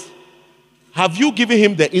asked, have you given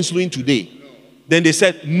him the insulin today? No. Then they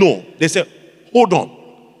said, no. They said, hold on.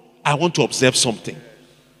 I want to observe something.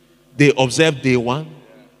 They observed day 1,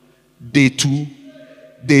 day 2,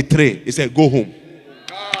 day 3. They said, go home.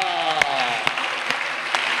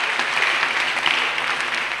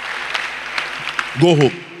 Go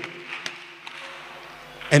home.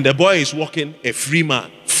 And the boy is walking a free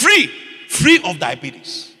man. Free of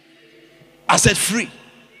diabetes. I said free.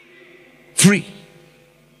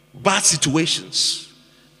 Bad situations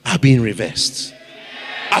are being reversed.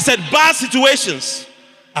 I said bad situations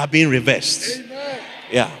are being reversed. Amen.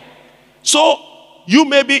 Yeah. So you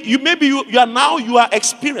are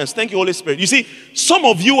experienced. Thank you, Holy Spirit. You see, some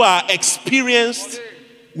of you are experienced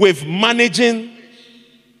with managing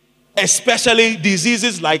especially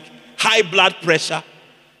diseases like high blood pressure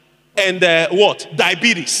and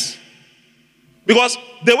diabetes. Because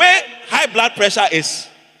the way high blood pressure is,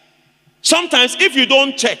 sometimes if you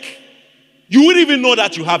don't check, you wouldn't even know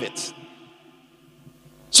that you have it.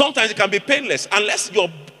 Sometimes it can be painless unless your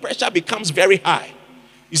pressure becomes very high.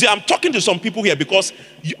 You see, I'm talking to some people here because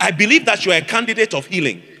I believe that you are a candidate of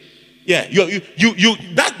healing. Yeah,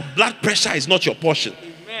 that blood pressure is not your portion.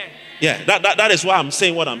 Amen. Yeah, that is why I'm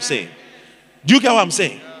saying what I'm saying. Do you get what I'm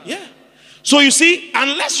saying? Yeah. So you see,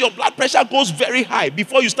 unless your blood pressure goes very high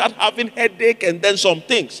before you start having headache and then some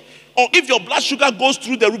things, or if your blood sugar goes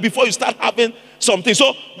through the roof before you start having something.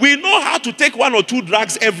 So we know how to take 1 or 2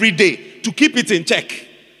 drugs every day to keep it in check.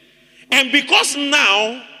 And because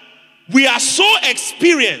now we are so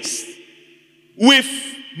experienced with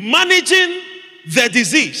managing the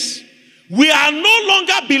disease, we are no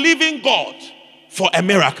longer believing God for a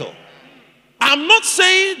miracle. I'm not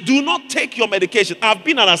saying do not take your medication. I've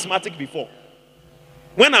been an asthmatic before.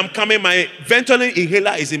 When I'm coming, my Ventolin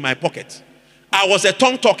inhaler is in my pocket. I was a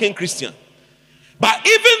tongue-talking Christian. But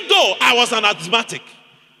even though I was an asthmatic,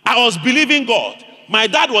 I was believing God. My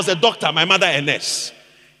dad was a doctor, my mother a nurse.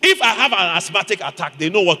 If I have an asthmatic attack, they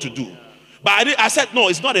know what to do. But I said, no,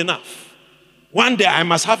 it's not enough. One day I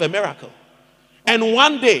must have a miracle. And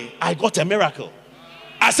one day I got a miracle.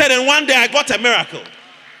 I said, and one day I got a miracle.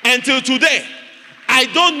 Until today, I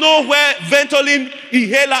don't know where Ventolin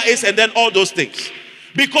inhaler is and then all those things.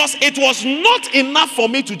 Because it was not enough for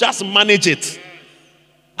me to just manage it.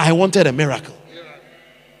 I wanted a miracle.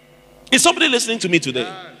 Is somebody listening to me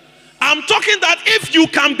today? I'm talking that if you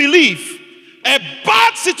can believe a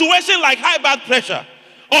bad situation like high blood pressure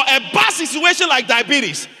or a bad situation like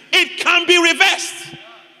diabetes, it can be reversed.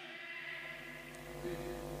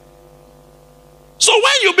 So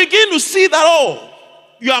when you begin to see that,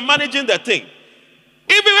 You are managing the thing.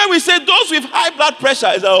 Even when we say those with high blood pressure,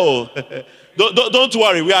 it's like, oh, don't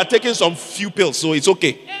worry. We are taking some few pills, so it's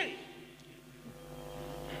okay.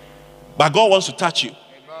 But God wants to touch you.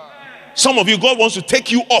 Some of you, God wants to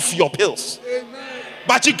take you off your pills.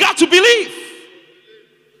 But you got to believe.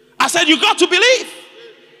 I said, you got to believe.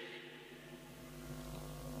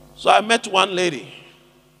 So I met one lady.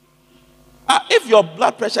 If your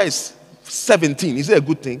blood pressure is 17, is it a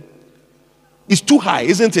good thing? It's too high,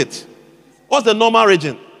 isn't it? What's the normal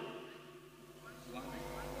region?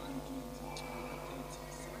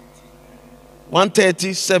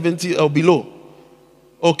 130, 70 or below.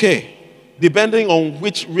 Okay. Depending on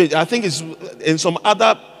which region. I think it's in some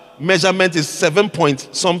other measurement is 7 point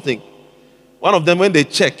something. One of them, when they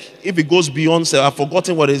check, if it goes beyond, I've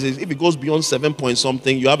forgotten what it is. If it goes beyond 7 point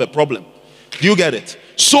something, you have a problem. Do you get it?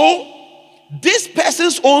 So, this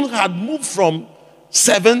person's own had moved from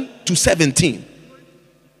 7 to 17.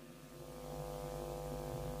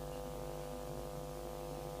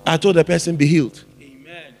 I told the person, be healed.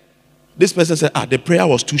 Amen. This person said, the prayer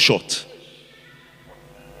was too short.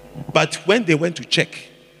 But when they went to check,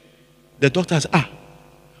 the doctor said,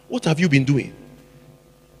 what have you been doing?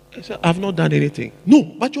 I said, I've not done anything. No,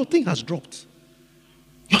 but your thing has dropped.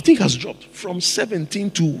 Your thing has dropped from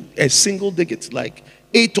 17 to a single digit, like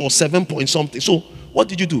 8 or 7 point something. So, what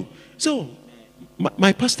did you do? So,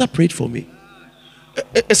 my pastor prayed for me.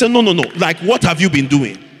 I said, no. Like, what have you been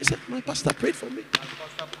doing? He said, my pastor prayed for me.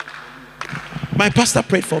 My pastor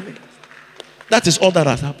prayed for me. That is all that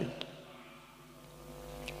has happened.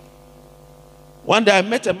 One day I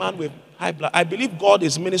met a man with high blood. I believe God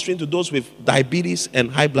is ministering to those with diabetes and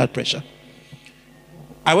high blood pressure.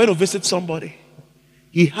 I went to visit somebody.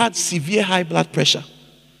 He had severe high blood pressure.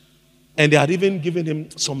 And they had even given him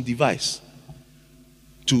some device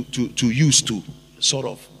to use to sort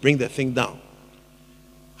of bring the thing down.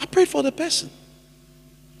 I prayed for the person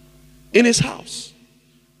in his house.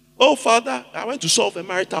 Oh, Father, I went to solve a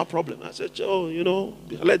marital problem. I said,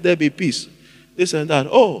 let there be peace. This and that.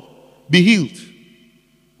 Oh, be healed.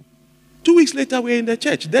 2 weeks later, we're in the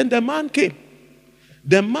church. Then the man came.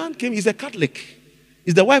 The man came. He's a Catholic.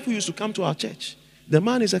 He's the wife who used to come to our church. The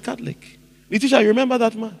man is a Catholic. Letitia, you remember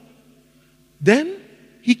that man? Then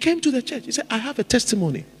he came to the church. He said, I have a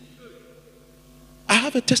testimony. I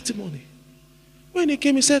have a testimony. When he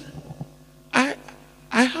came, he said, I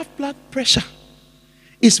have blood pressure.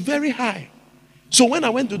 It's very high. So when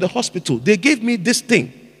I went to the hospital, they gave me this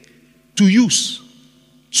thing to use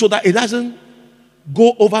so that it doesn't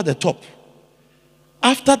go over the top.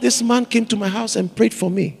 After this man came to my house and prayed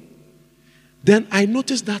for me, then I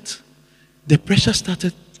noticed that the pressure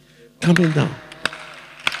started coming down.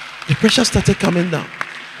 The pressure started coming down.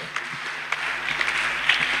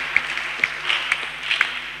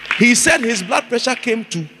 He said his blood pressure came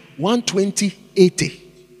to 120/80.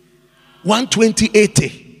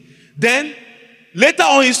 120/80. Then later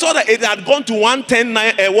on he saw that it had gone to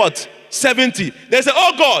 110/70. They said,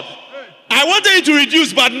 oh God, I wanted it to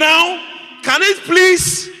reduce, but now can it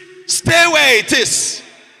please stay where it is?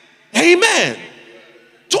 Amen.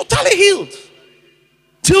 Totally healed.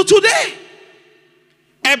 Till today.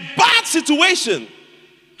 A bad situation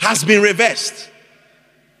has been reversed.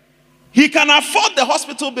 He can afford the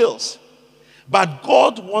hospital bills. But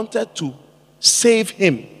God wanted to save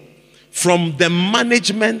him from the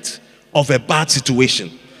management of a bad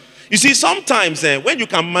situation. You see, sometimes when you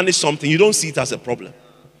can manage something, you don't see it as a problem.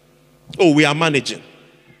 Oh, we are managing.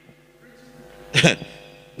 The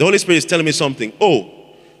Holy Spirit is telling me something. Oh,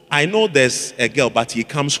 I know there's a girl, but he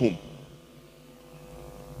comes home.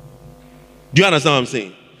 Do you understand what I'm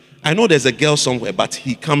saying? I know there's a girl somewhere, but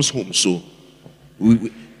he comes home. So,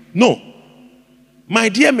 no. My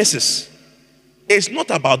dear Mrs., it's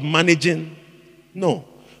not about managing. No.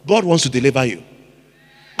 God wants to deliver you.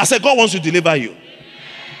 I said, God wants to deliver you.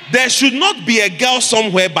 There should not be a girl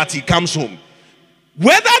somewhere, but he comes home.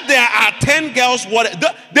 Whether there are 10 girls,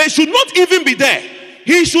 they should not even be there.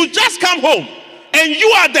 He should just come home. And you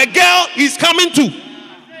are the girl he's coming to.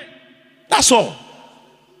 That's all.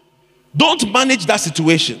 Don't manage that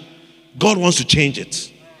situation. God wants to change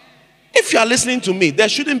it. If you are listening to me, there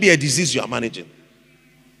shouldn't be a disease you are managing.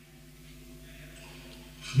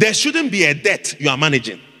 There shouldn't be a debt you are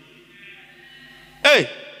managing. Hey,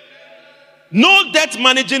 no debt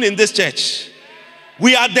managing in this church.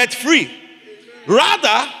 We are debt free.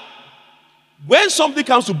 Rather, when somebody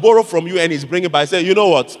comes to borrow from you and he's bringing it by, say, you know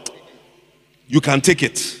what? You can take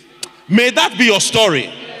it. May that be your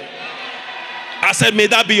story. I said, may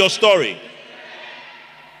that be your story.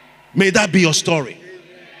 May that be your story.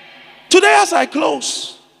 Today, as I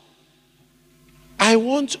close, I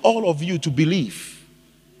want all of you to believe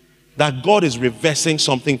that God is reversing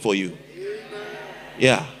something for you.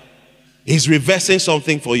 Yeah. He's reversing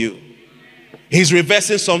something for you. He's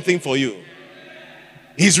reversing something for you.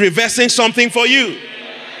 He's reversing something for you.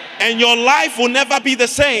 And your life will never be the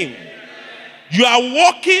same. You are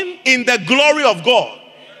walking in the glory of God.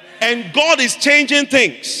 And God is changing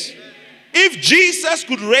things. If Jesus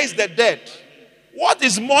could raise the dead, what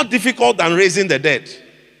is more difficult than raising the dead?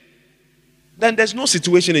 Then there's no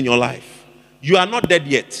situation in your life. You are not dead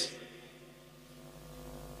yet.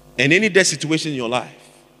 And any dead situation in your life,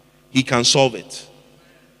 He can solve it.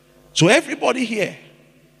 So everybody here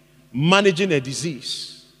managing a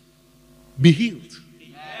disease, be healed.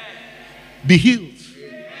 Be healed.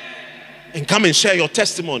 And come and share your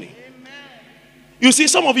testimony. You see,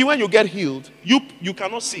 some of you, when you get healed, you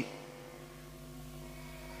cannot see.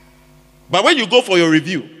 But when you go for your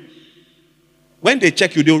review, when they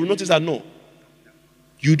check you, they will notice that no,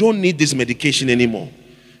 you don't need this medication anymore.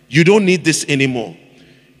 You don't need this anymore.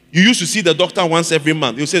 You used to see the doctor once every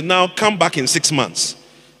month. You say, now come back in 6 months.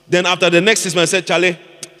 Then after the next 6 months, I said, Charlie,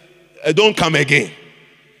 don't come again.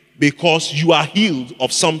 Because you are healed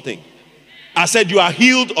of something. I said, you are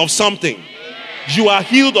healed of something. You are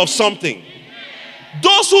healed of something.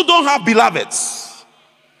 Those who don't have beloveds,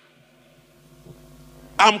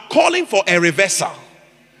 I'm calling for a reversal.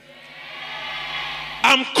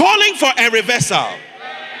 I'm calling for a reversal.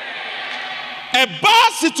 A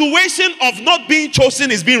bad situation of not being chosen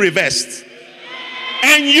is being reversed.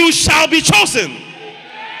 And you shall be chosen.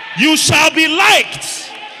 You shall be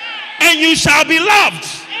liked. And you shall be loved.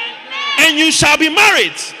 And you shall be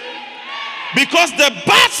married. Because the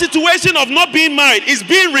bad situation of not being married is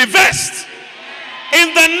being reversed.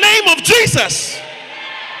 In the name of Jesus.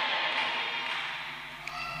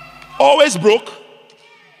 Always broke.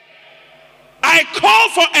 I call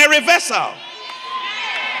for a reversal.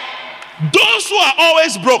 Those who are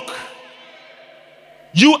always broke,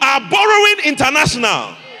 you are borrowing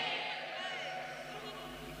international.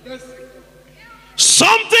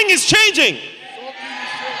 Something is changing.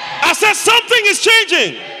 I said something is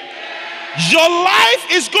changing. Your life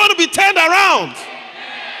is going to be turned around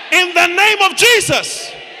in the name of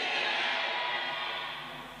Jesus.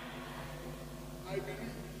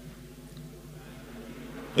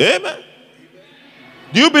 Amen.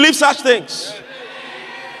 Do you believe such things?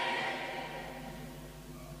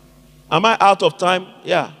 Am I out of time?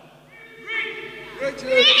 Yeah.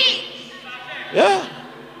 Yeah.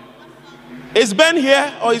 Is Ben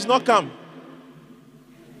here or he's not come?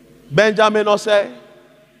 Benjamin or say?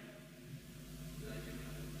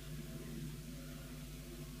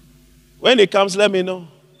 When he comes, let me know.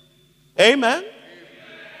 Amen.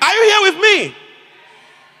 Are you here with me?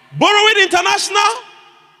 Borrowing International.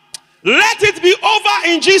 Let it be over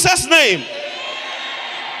in Jesus' name.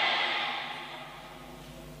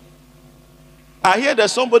 I hear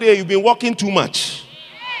there's somebody here, you've been walking too much.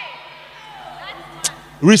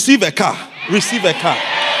 Receive a car. Receive a car.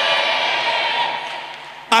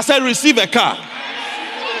 I said receive a car.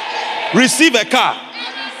 Receive a car.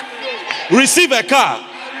 Receive a car.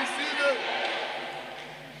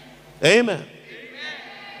 Amen.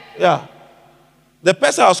 Yeah. The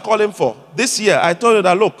person I was calling for this year, I told you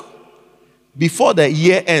that look, before the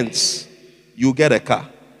year ends, you get a car.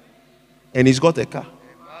 And he's got a car.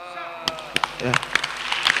 Yeah.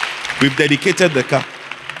 We've dedicated the car.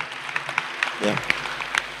 Yeah.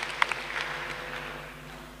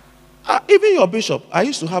 Even your bishop, I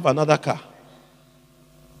used to have another car.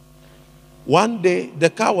 One day, the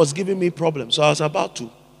car was giving me problems, so I was about to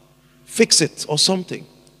fix it or something.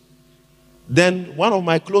 Then one of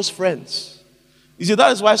my close friends, you see,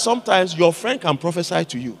 that is why sometimes your friend can prophesy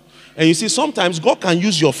to you. And you see, sometimes God can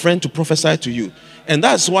use your friend to prophesy to you. And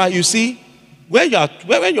that's why, you see, when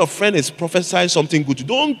your friend is prophesying something good,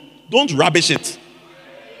 don't rubbish it.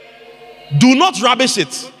 Do not rubbish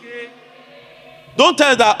it. Don't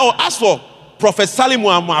tell that, oh, as for Prophet Salim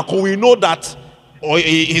Muamako, we know that or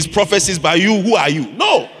his prophecies by you, who are you?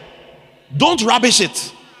 No. Don't rubbish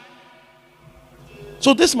it.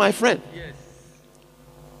 So this is my friend. Yes.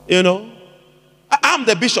 You know, I'm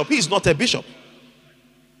the bishop. He is not a bishop.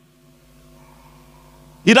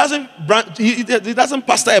 He doesn't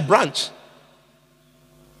pastor a branch.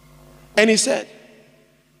 And he said,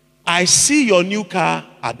 I see your new car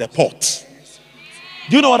at the port.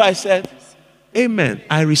 Do you know what I said? Amen.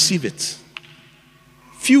 I receive it.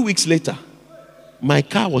 Few weeks later, my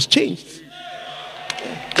car was changed.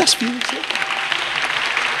 Just few weeks later.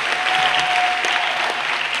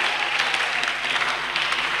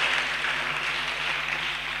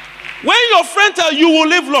 When your friend tells you will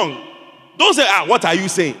live long, don't say, what are you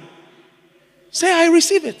saying? Say, I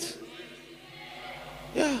receive it.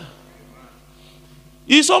 Yeah.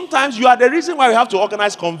 Sometimes you are the reason why we have to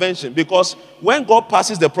organize convention, because when God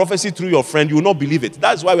passes the prophecy through your friend, you will not believe it.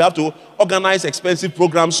 That's why we have to organize expensive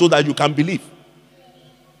programs so that you can believe.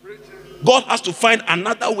 God has to find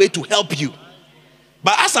another way to help you.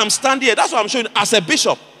 But as I'm standing here, that's what I'm showing. As a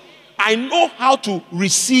bishop, I know how to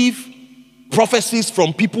receive prophecies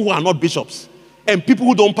from people who are not bishops and people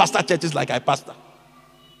who don't pastor churches like I pastor.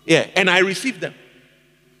 Yeah, and I receive them.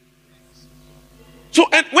 So,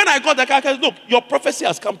 and when I got the car, I said, look, your prophecy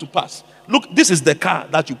has come to pass. Look, this is the car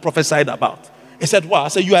that you prophesied about. He said, wow. I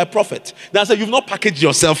said, you are a prophet. Then I said, you've not packaged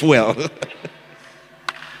yourself well.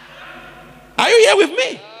 Are you here with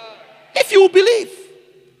me? If you believe.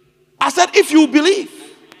 I said, if you believe.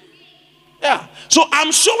 Yeah. So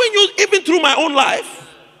I'm showing you, even through my own life,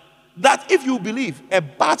 that if you believe, a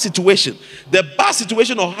bad situation, the bad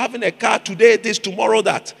situation of having a car today, this, tomorrow,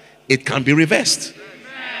 that, it can be reversed.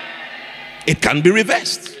 It can be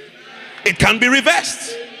reversed. It can be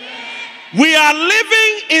reversed. We are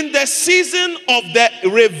living in the season of the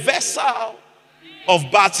reversal of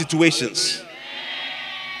bad situations.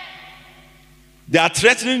 They are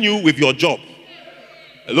threatening you with your job.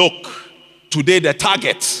 Look, today the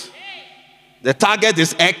target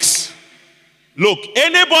is X. Look,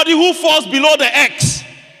 anybody who falls below the X,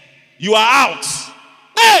 you are out.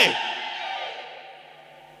 Hey!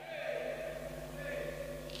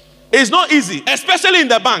 It's not easy, especially in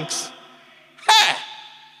the banks. Hey!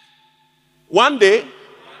 One day,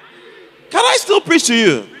 can I still preach to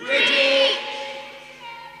you?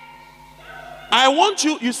 I want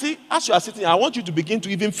you, you see, as you are sitting, I want you to begin to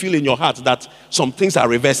even feel in your heart that some things are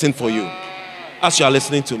reversing for you as you are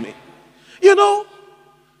listening to me. You know,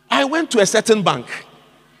 I went to a certain bank.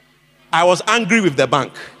 I was angry with the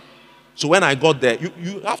bank. So when I got there,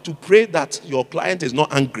 you have to pray that your client is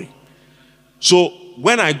not angry. So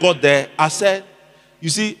when I got there, I said, you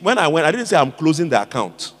see, when I went, I didn't say I'm closing the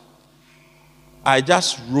account. I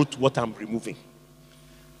just wrote what I'm removing.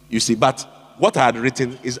 You see, but what I had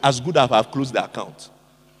written is as good as I've closed the account.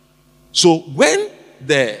 So when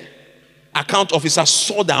the account officer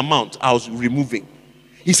saw the amount I was removing,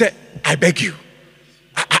 he said, I beg you.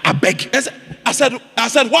 I beg you. I said,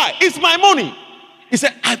 why? It's my money. He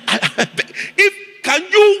said, I beg. Can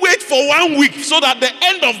you wait for 1 week so that the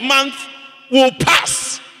end of month will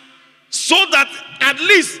pass, so that at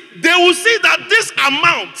least they will see that this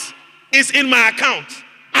amount is in my account.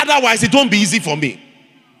 Otherwise, it won't be easy for me.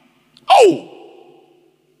 Oh!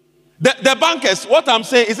 The bankers, what I'm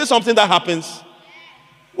saying, is this something that happens?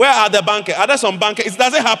 Where are the bankers? Are there some bankers?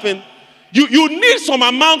 Does it happen? You need some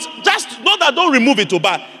amount, just not that don't remove it,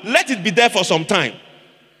 but let it be there for some time.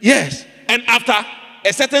 Yes. And after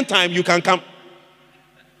a certain time, you can come.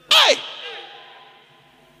 Hey!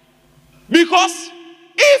 Because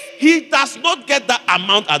if he does not get that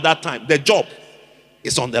amount at that time, the job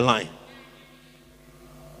is on the line.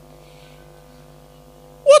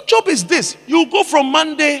 What job is this? You go from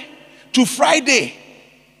Monday to Friday,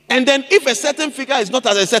 and then if a certain figure is not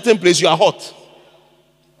at a certain place, you are hot.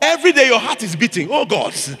 Every day your heart is beating. Oh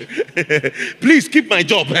God, please keep my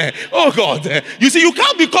job. Oh God. You see, you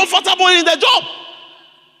can't be comfortable in the job.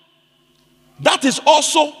 That is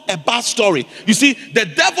also a bad story. You see, the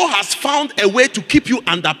devil has found a way to keep you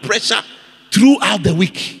under pressure throughout the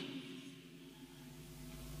week.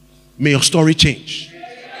 May your story change.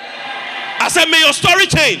 I said, may your story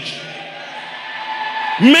change.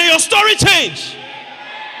 May your story change.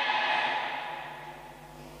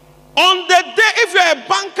 On the day, if you're a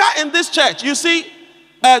banker in this church, you see,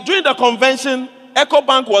 during the convention,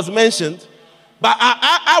 EcoBank was mentioned, but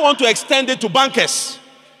I want to extend it to bankers.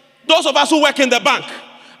 Those of us who work in the bank.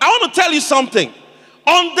 I want to tell you something.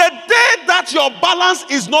 On the day that your balance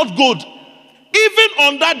is not good, even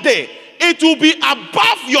on that day, it will be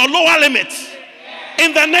above your lower limit.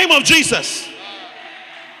 In the name of Jesus.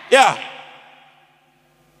 Yeah.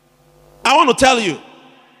 I want to tell you.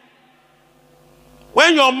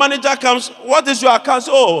 When your manager comes, what is your account?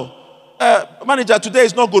 Oh, manager, today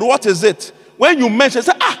is not good. What is it? When you mention,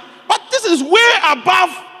 say, but this is way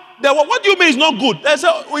above. What do you mean it's not good? They say,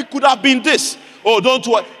 it could have been this. Oh, don't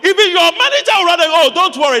worry. Even your manager will rather, oh,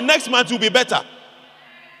 don't worry, next month will be better.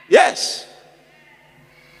 Yes.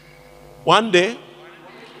 One day,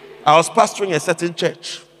 I was pastoring a certain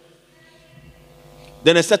church.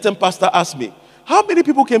 Then a certain pastor asked me, how many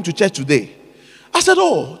people came to church today? I said,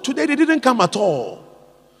 oh, today they didn't come at all.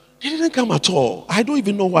 They didn't come at all. I don't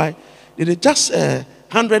even know why. They did just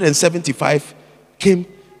 175 came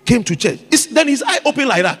to church. Then his eye opened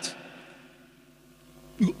like that.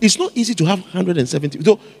 It's not easy to have 170.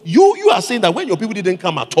 So you are saying that when your people didn't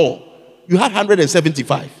come at all, you had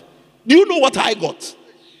 175. Do you know what I got?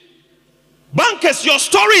 Bankers, your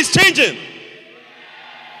story is changing.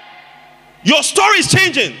 Your story is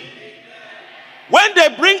changing. When they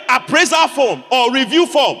bring appraisal form or review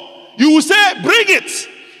form, you will say, bring it.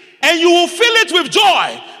 And you will fill it with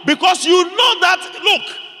joy. Because you know that, look,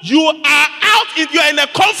 you are in a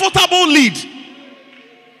comfortable lead.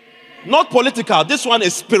 Not political. This one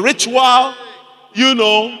is spiritual,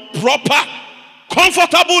 proper,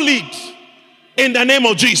 comfortable lead. In the name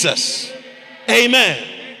of Jesus. Amen.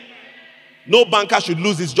 No banker should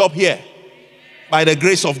lose his job here. By the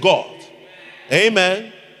grace of God.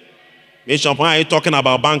 Amen. Why are you talking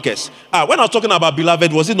about bankers? When I was talking about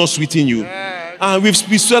beloved, was it not sweet in you?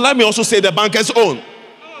 Let me also say the bankers own.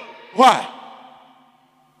 Why?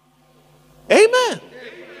 Amen.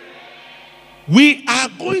 We are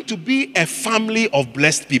going to be a family of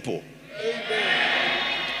blessed people.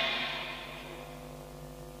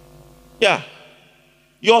 Yeah.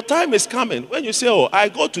 Your time is coming. When you say, oh, I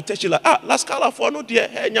go to Techila. Last California, dear.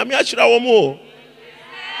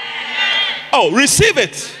 Oh, receive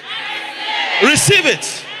it. Receive it.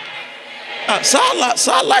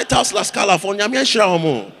 Sa Lighthouse Las California.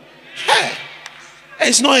 Hey,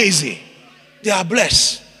 it's not easy. They are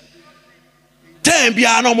blessed.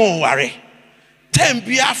 No more worry.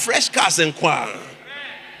 Fresh cars and kwan.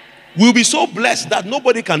 We'll be so blessed that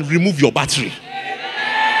nobody can remove your battery.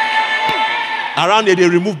 Around here they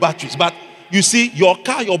remove batteries, but you see, your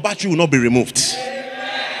car, your battery will not be removed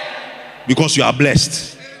because you are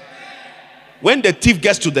blessed. When the thief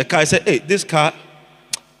gets to the car, he said, hey, this car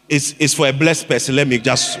is for a blessed person. Let me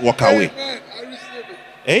just walk away.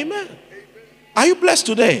 Amen. Are you blessed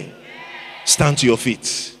today? Stand to your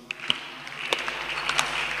feet.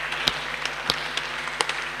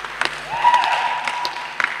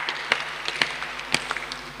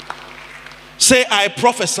 Say, I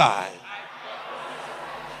prophesy.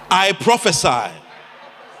 I prophesy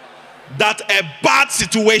that a bad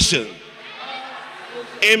situation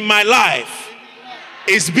in my life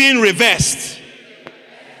is being reversed.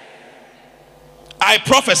 I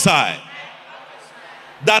prophesy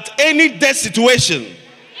that any death situation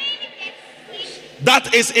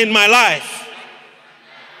that is in my life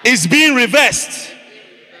is being reversed.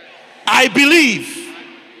 I believe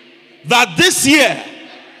that this year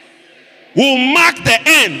will mark the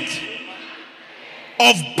end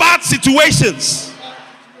of bad situations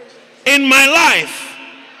in my life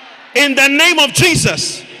in the name of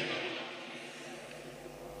Jesus.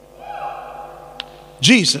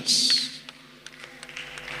 Jesus.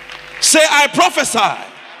 Say, I prophesy.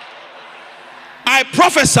 I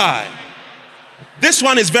prophesy. This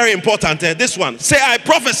one is very important. This one. Say, I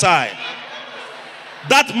prophesy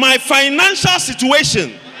that my financial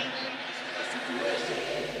situation,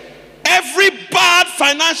 every bad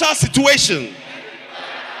financial situation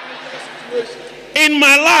in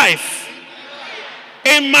my life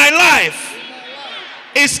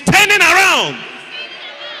is turning around,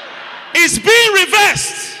 is being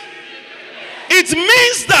reversed. It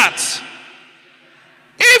means that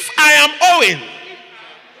if I am owing,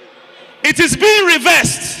 it is being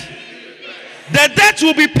reversed. The debt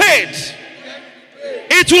will be paid.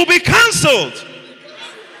 It will be cancelled.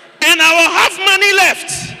 And I will have money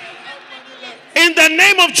left. In the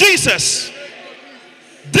name of Jesus.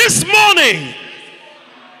 This morning,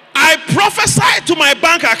 I prophesy to my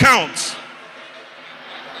bank account.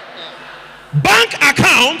 Bank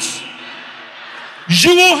account,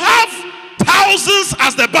 you will have thousands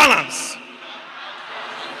as the balance.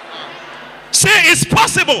 Say it's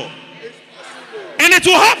possible. And it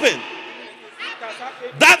will happen.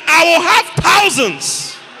 That I will have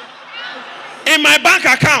thousands in my bank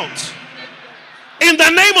account. In the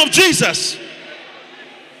name of Jesus.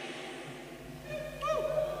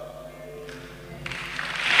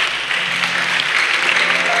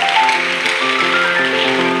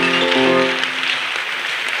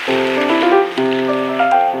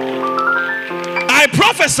 I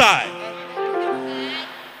prophesy.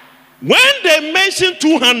 When they mention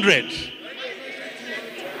 200,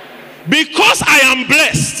 because I am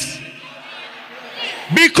blessed,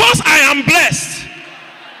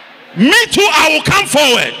 me too, I will come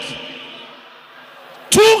forward.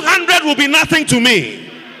 200 will be nothing to me.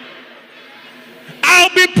 I'll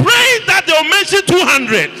be praying that they'll mention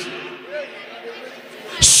 200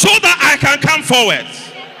 so that I can come forward.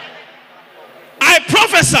 I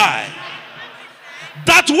prophesy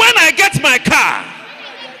that when I get my car,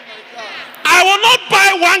 I will not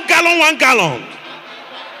buy 1 gallon.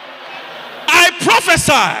 I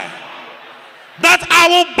prophesy that I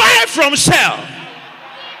will buy from Shell.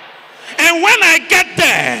 And when I get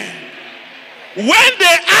there, when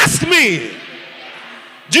they ask me,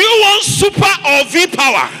 do you want super or V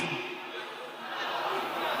power?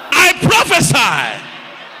 prophesy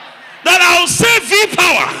that I will say V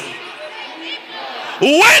power.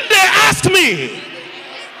 When they ask me,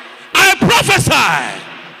 I prophesy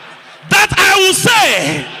that I will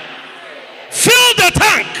say, fill the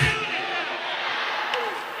tank.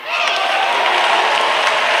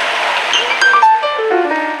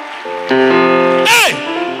 Hey,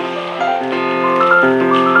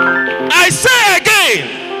 I say again,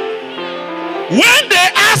 when they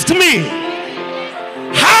ask me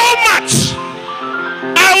how much,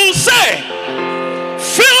 I will say,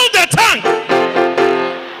 fill the tank.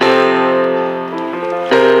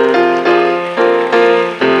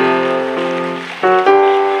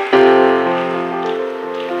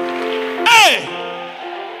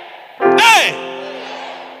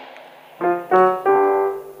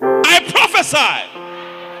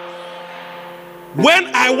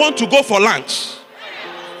 When I want to go for lunch,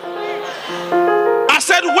 I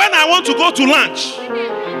said, when I want to go to lunch,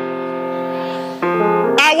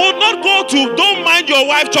 I will not go to Don't Mind Your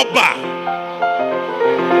Wife Chop Bar.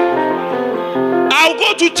 I'll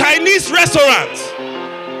go to Chinese restaurants.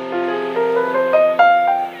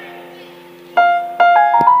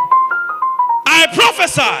 I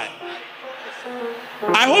prophesy.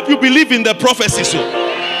 I hope you believe in the prophecy soon.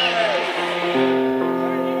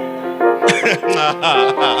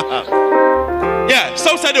 Yeah,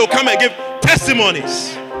 some said they will come and give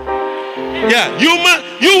testimonies. Yeah, you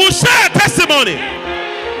will share a testimony.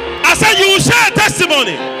 I said you will share a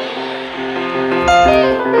testimony.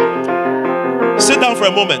 Sit down for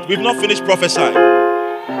a moment. We've not finished prophesying.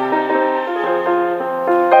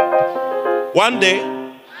 One day,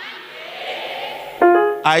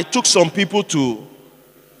 I took some people to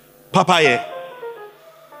Papaye.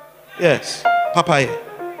 Yes, Papaye.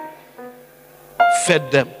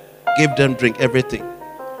 Fed them, gave them drink, everything.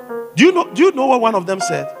 Do you know what one of them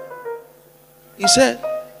said? He said,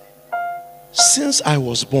 since I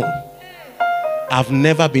was born, I've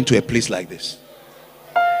never been to a place like this.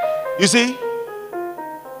 You see,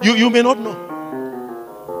 you may not know.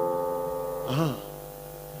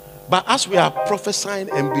 But as we are prophesying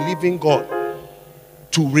and believing God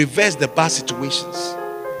to reverse the bad situations,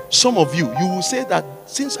 some of you will say that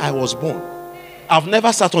since I was born, I've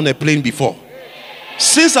never sat on a plane before.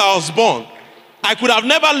 Since I was born, I could have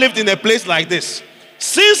never lived in a place like this.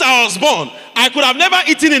 Since I was born, I could have never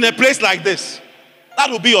eaten in a place like this. That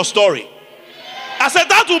will be your story. I said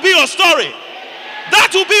that will be your story.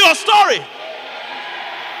 That will be your story.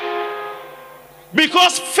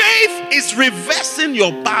 Because faith is reversing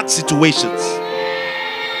your bad situations.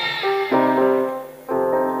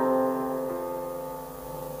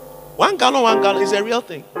 One gallon is a real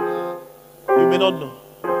thing. You may not know.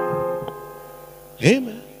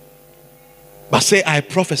 Amen. But say, I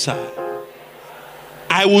prophesy.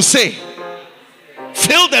 I will say,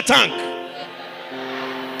 fill the tank.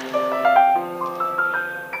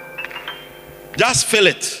 Just fill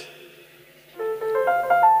it.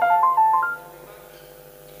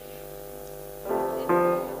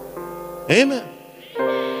 Amen.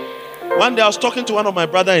 One day I was talking to one of my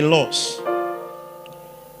brother-in-laws.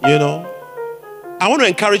 You know, I want to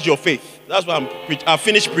encourage your faith. That's why I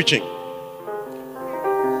finished preaching.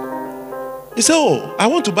 He said, oh, I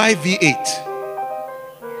want to buy V8.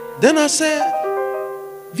 Then I said,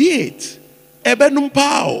 V8? Ebenum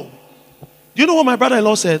Pao. Do you know what my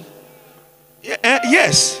brother-in-law said?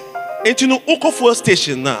 Yes. And you know, Oko fuel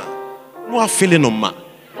station now. No feeling on ma.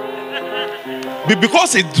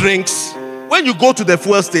 Because it drinks, when you go to the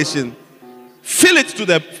fuel station, fill it to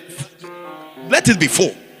the, let it be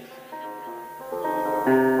full.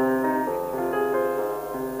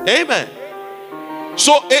 Amen.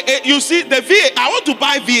 So you see, the V8, I want to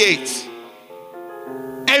buy V8.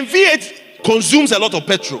 And V8 consumes a lot of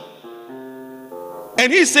petrol. And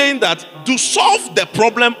he's saying that to solve the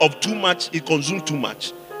problem of too much, it consumes too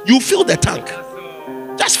much. You fill the tank.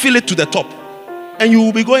 Just fill it to the top. And you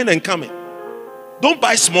will be going and coming. Don't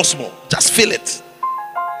buy small. Just fill it.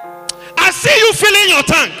 I see you filling your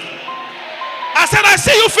tank. I said, I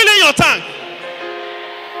see you filling your tank.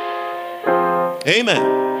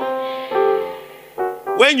 Amen.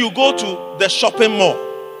 When you go to the shopping mall,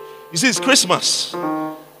 you see it's Christmas.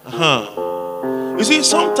 You see,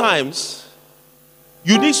 sometimes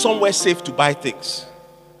you need somewhere safe to buy things.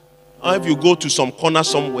 Or if you go to some corner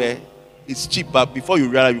somewhere, it's cheap, but before you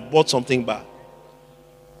realize you bought something bad.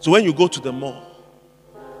 So when you go to the mall,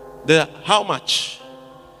 how much?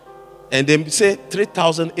 And they say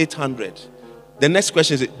 3,800. The next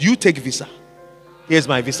question is, do you take Visa? Here's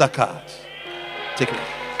my Visa card. Take it.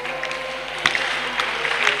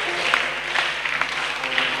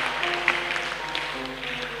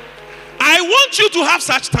 I want want you to have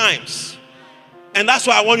such times. And that's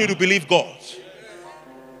why I want you to believe God.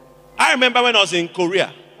 I remember when I was in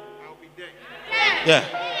Korea. Yeah.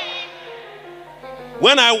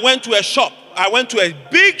 When I went to a shop, I went to a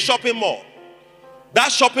big shopping mall.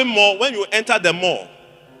 That shopping mall, when you enter the mall,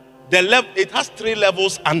 it has 3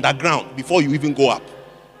 levels underground before you even go up.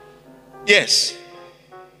 Yes.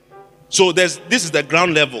 So this is the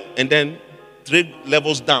ground level, and then 3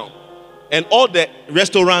 levels down. And all the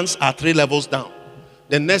restaurants are 3 levels down.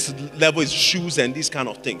 The next level is shoes and these kind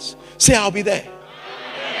of things. Say, I'll be there.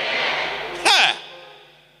 Ha!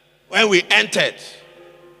 When we entered,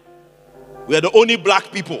 we are the only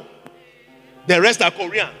black people. The rest are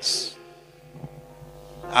Koreans.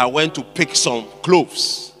 I went to pick some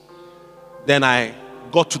clothes. Then I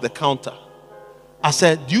got to the counter. I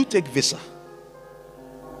said, do you take Visa?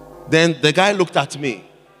 Then the guy looked at me.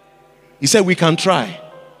 He said, we can try.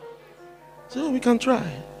 I said, we can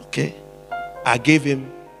try. Okay. I gave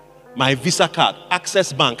him my Visa card.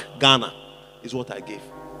 Access Bank, Ghana is what I gave.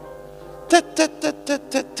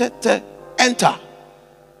 Enter.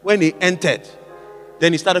 When he entered,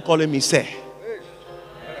 then he started calling me sir.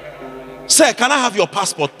 Sir, can I have your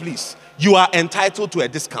passport, please? You are entitled to a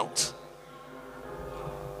discount.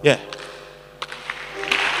 Yeah.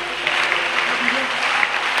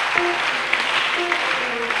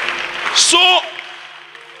 So,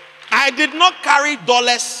 I did not carry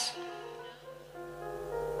dollars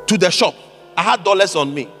to the shop. I had dollars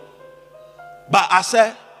on me. But I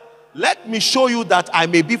said, let me show you that I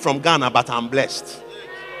may be from Ghana, but I'm blessed.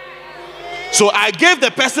 So I gave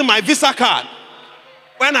the person my Visa card.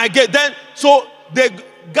 When I get then, so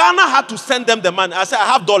Ghana had to send them the money. I said, I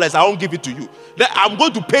have dollars, I won't give it to you. I'm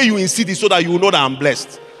going to pay you in cedis so that you will know that I'm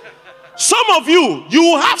blessed. Some of you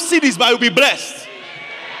will have cedis, but you'll be blessed.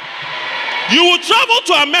 You will travel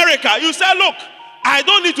to America. You say, look, I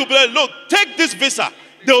don't need to be, look, take this Visa.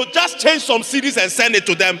 They'll just change some cedis and send it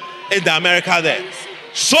to them in the America there.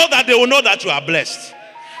 So that they will know that you are blessed.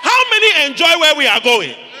 How many enjoy where we are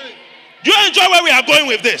going? Do you enjoy where we are going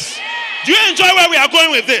with this? Do you enjoy where we are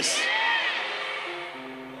going with this?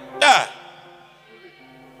 Yeah.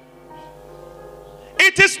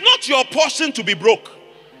 It is not your portion to be broke.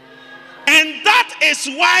 And that is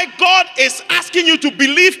why God is asking you to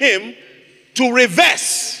believe Him to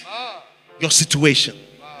reverse your situation.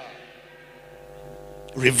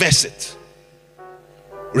 Reverse it.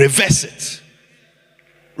 Reverse it.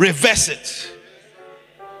 Reverse it.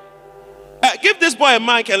 Give this boy a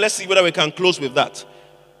mic and let's see whether we can close with that.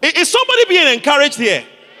 Is somebody being encouraged here?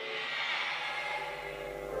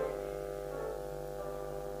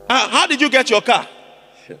 How did you get your car?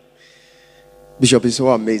 Bishop, it's so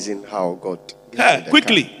amazing how God...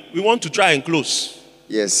 Quickly, we want to try and close.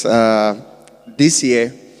 Yes, this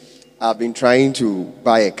year I've been trying to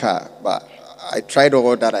buy a car, but I tried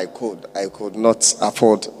all that I could. I could not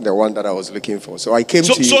afford the one that I was looking for. So I came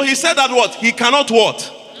to you. So he said that what? He cannot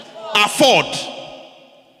what? Afford.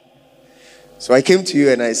 So I came to you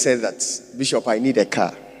and I said that, Bishop, I need a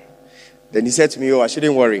car. Then he said to me, oh, I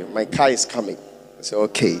shouldn't worry. My car is coming. I said,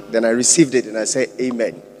 okay. Then I received it and I said,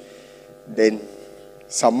 amen. Then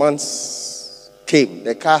some months came.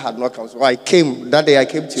 The car had not come. So I came. That day I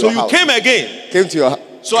came to your house. So you came again? Came to your house.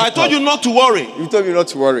 So I told you not to worry. You told me not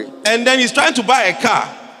to worry. And then he's trying to buy a car.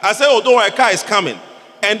 I said, oh, don't worry, a car is coming.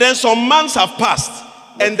 And then some months have passed.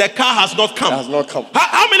 And the car has not come. It has not come.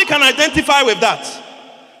 How many can identify with that?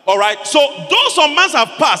 All right. So those some months have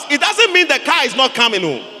passed. It doesn't mean the car is not coming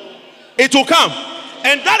home. It will come.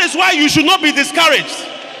 And that is why you should not be discouraged.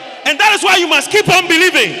 And that is why you must keep on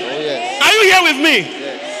believing. Oh, yes. Are you here with me?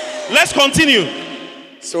 Yes. Let's continue.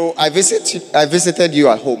 So I visited you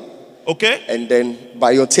at home. Okay. And then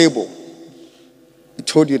by your table, he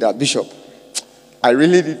told you that, Bishop, I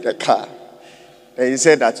really need a car. And he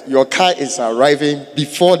said that your car is arriving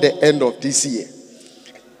before the end of this year.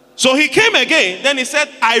 So he came again. Then he said,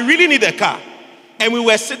 I really need a car. And we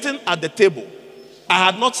were sitting at the table. I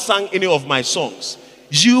had not sung any of my songs.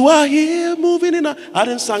 You are here moving in. I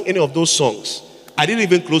didn't sing any of those songs. I didn't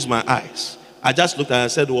even close my eyes. I just looked and I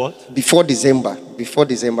said, what? Before December,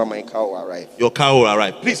 my car will arrive. Your car will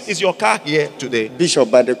arrive. Please, is your car here today?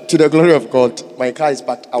 Bishop, to the glory of God, my car is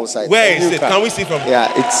parked outside. Where is it? Car. Can we see from here?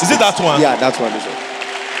 Yeah, is it that one? Yeah, that one, Bishop.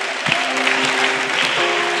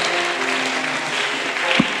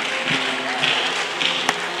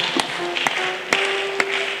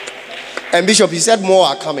 And Bishop, you said more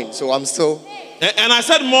are coming, so I'm still... And I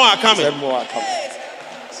said more are coming. I said more are coming.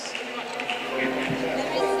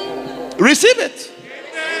 Receive it.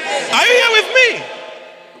 Are you here with me?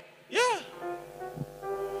 Yeah.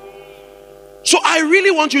 So I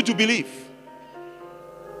really want you to believe.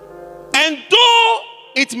 And though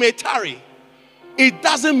it may tarry, it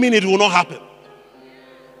doesn't mean it will not happen.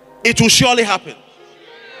 It will surely happen.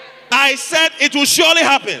 I said it will surely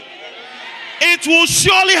happen. It will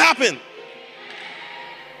surely happen.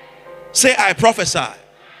 Say, I prophesy.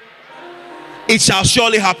 It shall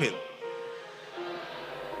surely happen.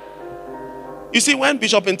 You see, when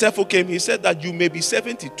Bishop Intefo came, he said that you may be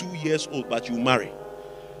 72 years old, but you marry.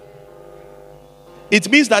 It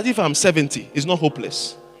means that if I'm 70, it's not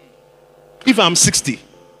hopeless. If I'm 60,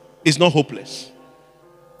 it's not hopeless.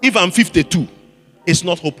 If I'm 52, it's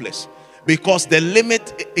not hopeless. Because the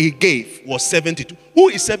limit he gave was 72. Who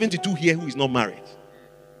is 72 here who is not married?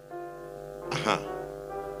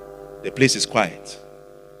 The place is quiet.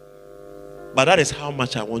 But that is how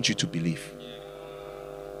much I want you to believe.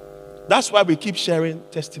 That's why we keep sharing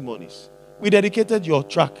testimonies. We dedicated your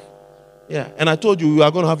truck. Yeah. And I told you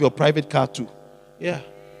are going to have your private car too. Yeah.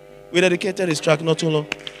 We dedicated his truck not too long.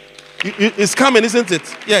 It's coming, isn't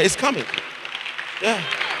it? Yeah, it's coming. Yeah.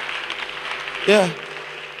 Yeah.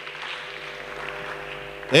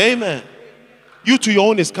 Amen. You to your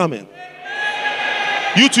own is coming.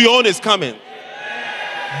 You to your own is coming.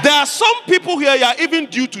 There are some people here, you are even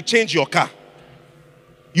due to change your car.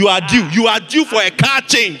 You are due. You are due for a car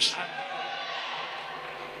change.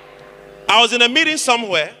 I was in a meeting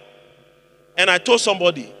somewhere and I told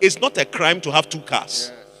somebody, it's not a crime to have 2 cars.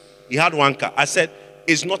 He had 1 car. I said,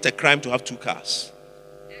 it's not a crime to have 2 cars.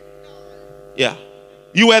 Yeah.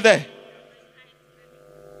 You were there.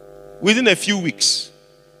 Within a few weeks,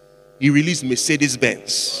 he released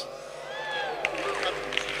Mercedes-Benz.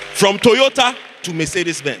 From Toyota to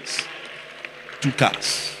Mercedes-Benz. 2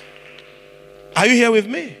 cars. Are you here with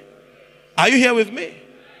me? Are you here with me?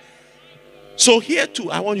 So here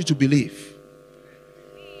too, I want you to believe.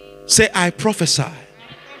 Say, I prophesy.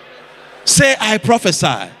 Say, I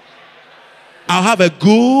prophesy. I'll have a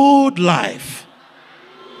good life.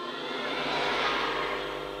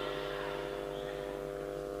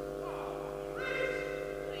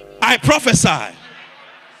 I prophesy.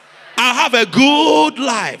 I'll have a good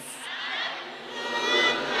life.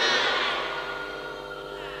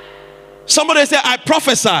 Somebody say, I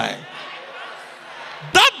prophesy.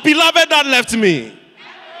 That beloved that left me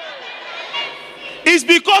is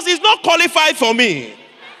because he's not qualified for me.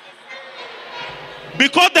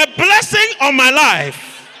 Because the blessing on my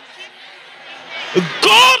life,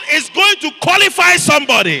 God is going to qualify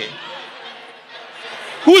somebody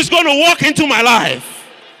who is going to walk into my life.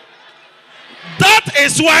 That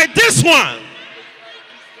is why this one,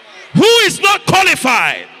 who is not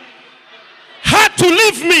qualified, had to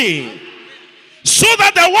leave me, so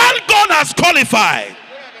that the one God has qualified,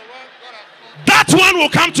 that one will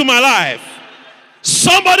come to my life.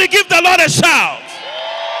 Somebody give the Lord a shout.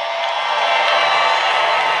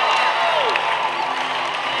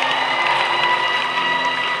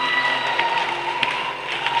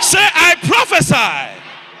 Say, I prophesy.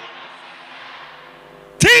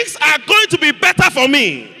 Things are going to be better for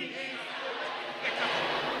me.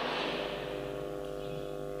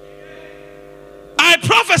 I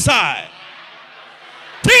prophesy.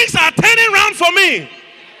 Things are turning around for me.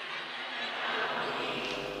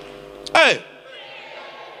 Hey,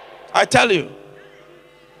 I tell you,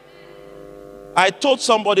 I told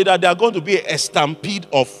somebody that there are going to be a stampede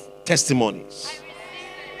of testimonies.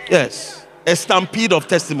 Yes, a stampede of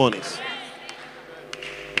testimonies.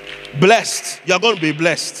 Blessed. You are going to be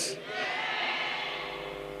blessed.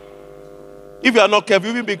 If you are not careful,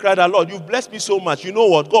 you will be crying out, Lord, you've blessed me so much. You know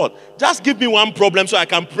what, God? Just give me one problem so I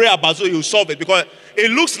can pray about so you solve it. Because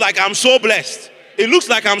it looks like I'm so blessed. It looks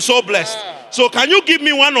like I'm so blessed. So can you give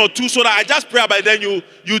me 1 or 2 so that I just pray about it, then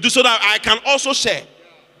you do so that I can also share?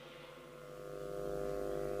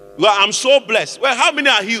 Well, I'm so blessed. Well, how many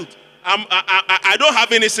are healed? I don't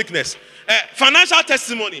have any sickness. Financial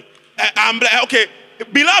testimony. Okay.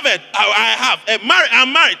 Beloved, I have.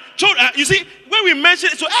 I'm married. You see, when we mention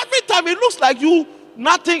it, so every time it looks like you,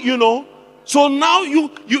 nothing, you know. So now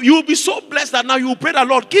you'll be so blessed that now you will pray that,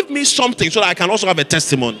 Lord, give me something so that I can also have a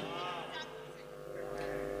testimony.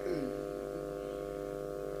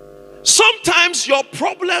 Sometimes your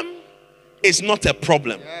problem is not a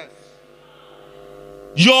problem.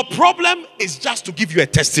 Your problem is just to give you a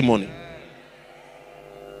testimony.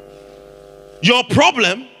 Your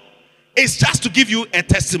problem is just to give you a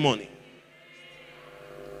testimony.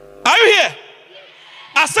 Are you here?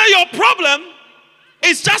 I say your problem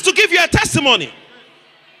is just to give you a testimony.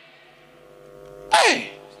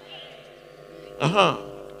 Hey.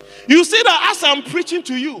 You see that as I'm preaching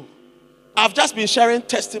to you, I've just been sharing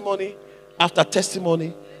testimony after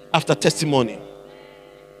testimony after testimony.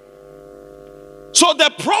 So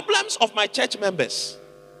the problems of my church members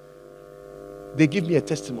they give me a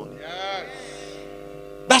testimony.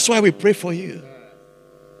 That's why we pray for you.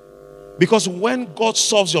 Because when God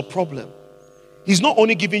solves your problem, He's not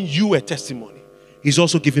only giving you a testimony, He's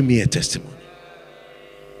also giving me a testimony.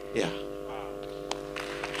 Yeah.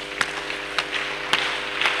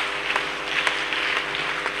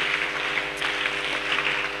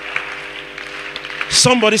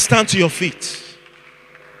 Somebody stand to your feet.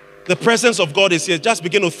 The presence of God is here. Just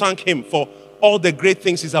begin to thank Him for all the great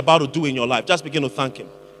things He's about to do in your life. Just begin to thank Him.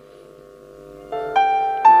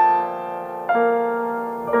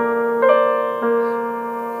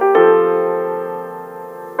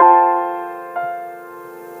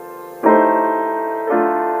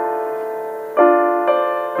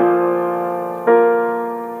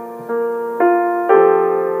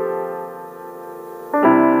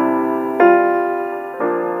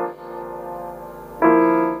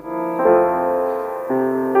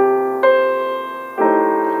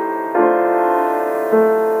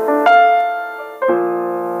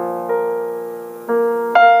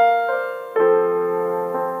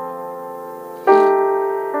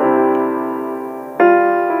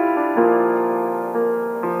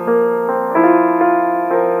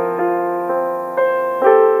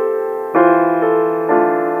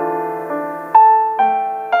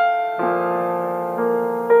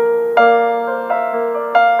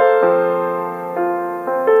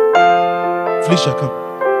 Felicia, come.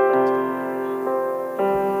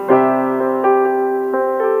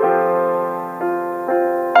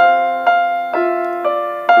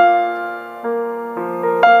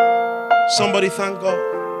 Somebody thank God.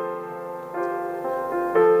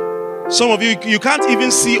 Some of you, you can't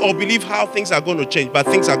even see or believe how things are going to change, but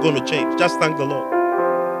things are going to change. Just thank the Lord.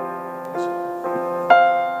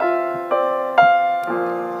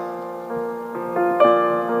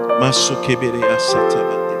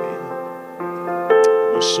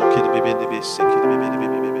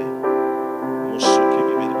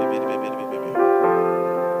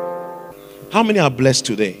 How many are blessed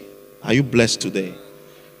today? Are you blessed today?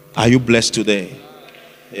 Are you blessed today?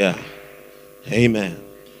 Yeah. Amen.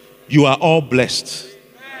 You are all blessed.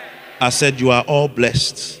 I said you are all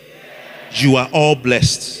blessed. You are all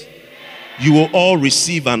blessed. You will all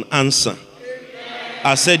receive an answer.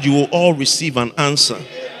 I said you will all receive an answer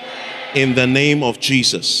in the name of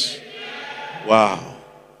Jesus. Wow.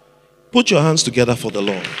 Put your hands together for the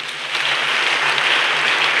Lord.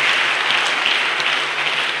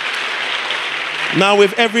 Now,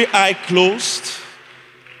 with every eye closed,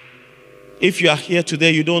 if you are here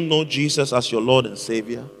today, you don't know Jesus as your Lord and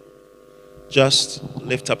Savior, just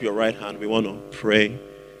lift up your right hand. We want to pray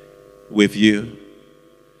with you.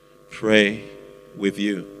 Pray with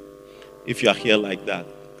you. If you are here like that,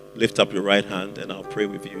 lift up your right hand and I'll pray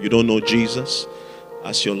with you. You don't know Jesus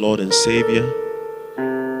as your Lord and Savior.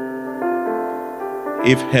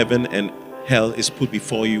 If heaven and hell is put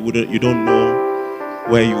before you, you don't know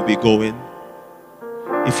where you'll be going.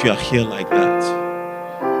 If you are here like that,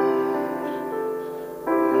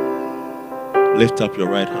 lift up your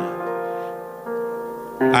right hand.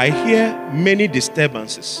 I hear many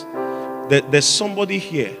disturbances. There's somebody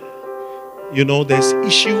here, you know, there's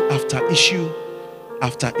issue after issue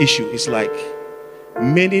after issue. It's like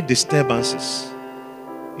many disturbances.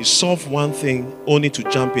 You solve one thing only to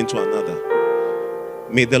jump into another.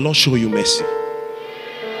 May the Lord show you mercy.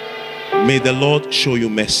 May the Lord show you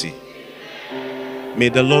mercy. May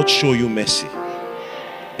the Lord show you mercy.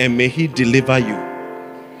 And may He deliver you.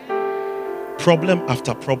 Problem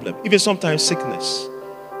after problem. Even sometimes sickness.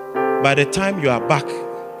 By the time you are back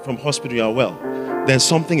from hospital, you are well. Then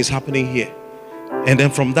something is happening here. And then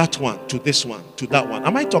from that one to this one to that one.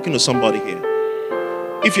 Am I talking to somebody here?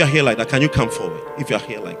 If you are here like that, can you come forward? If you are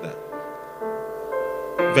here like that.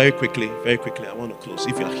 Very quickly, I want to close.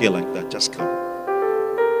 If you are here like that, just come.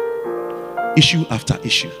 Issue after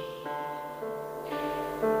issue.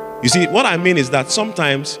 You see, what I mean is that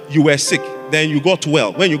sometimes you were sick, then you got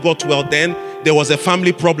well. When you got well, then there was a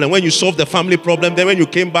family problem. When you solved the family problem, then when you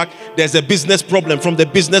came back, there's a business problem. From the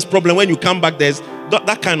business problem, when you come back, there's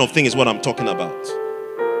that kind of thing is what I'm talking about.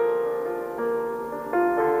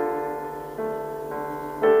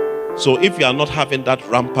 So if you are not having that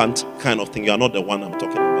rampant kind of thing, you are not the one I'm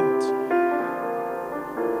talking about.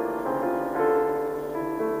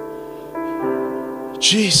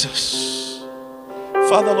 Jesus.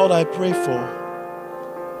 Father, Lord, I pray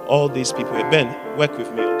for all these people. Ben, work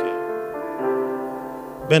with me, okay?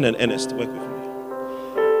 Ben and Ernest, work with me.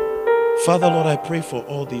 Father, Lord, I pray for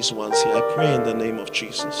all these ones here. I pray in the name of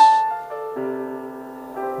Jesus.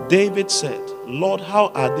 David said, Lord, how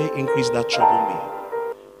are they increased that trouble me?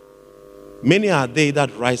 Many are they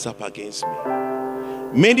that rise up against me.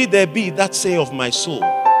 Many there be that say of my soul,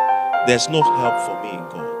 there's no help for me in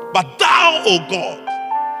God. But thou, O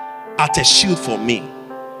God, art a shield for me,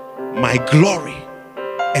 my glory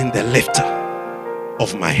and the lifter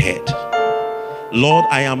of my head. Lord,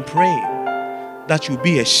 I am praying that you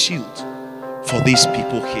be a shield for these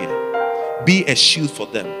people here. Be a shield for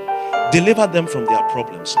them. Deliver them from their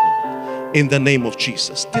problems, Lord, in the name of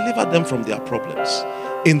Jesus. Deliver them from their problems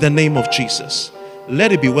in the name of Jesus.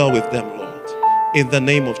 Let it be well with them, Lord, in the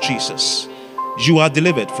name of Jesus. You are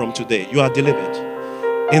delivered from today. You are delivered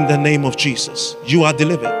in the name of Jesus. You are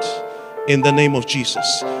delivered in the name of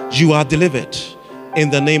Jesus. You are delivered in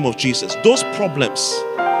the name of Jesus. Those problems,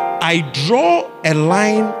 I draw a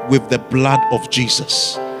line with the blood of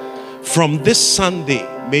Jesus. From this Sunday,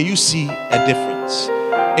 may you see a difference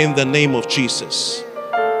in the name of Jesus.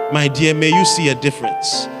 My dear, may you see a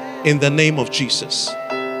difference in the name of Jesus.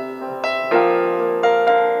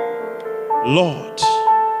 Lord,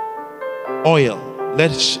 oil,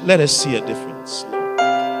 let us see a difference.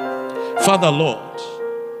 Father, Lord,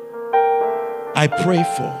 I pray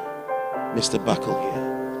for Mr. Buckle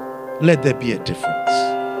here. Let there be a difference.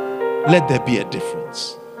 Let there be a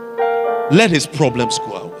difference. Let his problems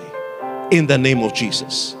go away in the name of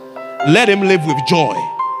Jesus. Let him live with joy.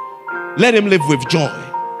 Let him live with joy.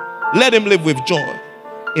 Let him live with joy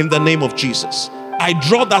in the name of Jesus. I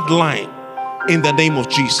draw that line in the name of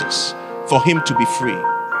Jesus for him to be free.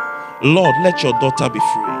 Lord, let your daughter be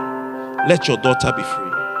free. Let your daughter be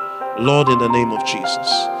free. Lord, in the name of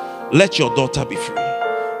Jesus. Let your daughter be free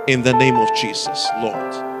in the name of Jesus,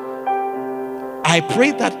 Lord. I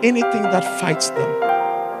pray that anything that fights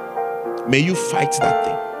them, may you fight that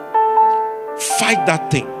thing. Fight that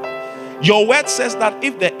thing. Your word says that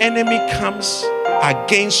if the enemy comes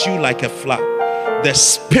against you like a flood, the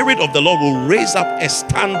Spirit of the Lord will raise up a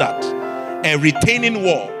standard, a retaining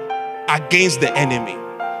wall against the enemy.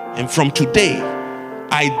 And from today,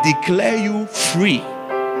 I declare you free.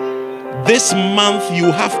 This month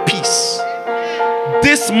you have peace.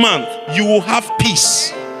 This month you will have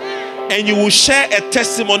peace. And you will share a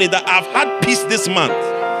testimony that I've had peace this month.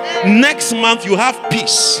 Next month you have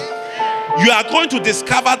peace. You are going to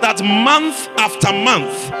discover that month after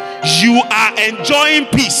month you are enjoying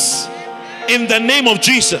peace in the name of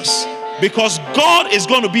Jesus, because God is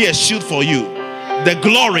going to be a shield for you, the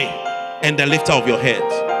glory and the lifter of your head,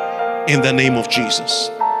 in the name of Jesus.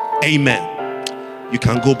 Amen. You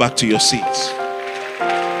can go back to your seats.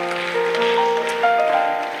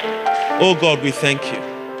 Oh God, we thank you.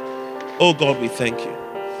 Oh God, we thank you.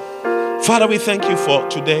 Father, we thank you for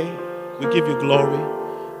today. We give you glory.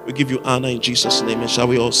 We give you honor in Jesus' name. And shall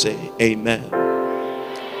we all say amen?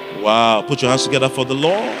 Wow. Put your hands together for the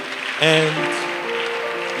Lord.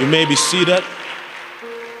 And you may be seated.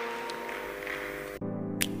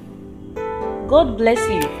 God bless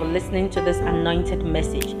you for listening to this anointed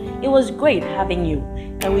message. It was great having you,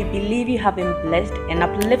 and we believe you have been blessed and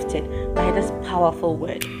uplifted by this powerful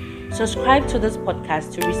word. Subscribe to this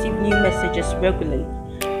podcast to receive new messages regularly.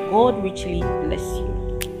 God richly bless you.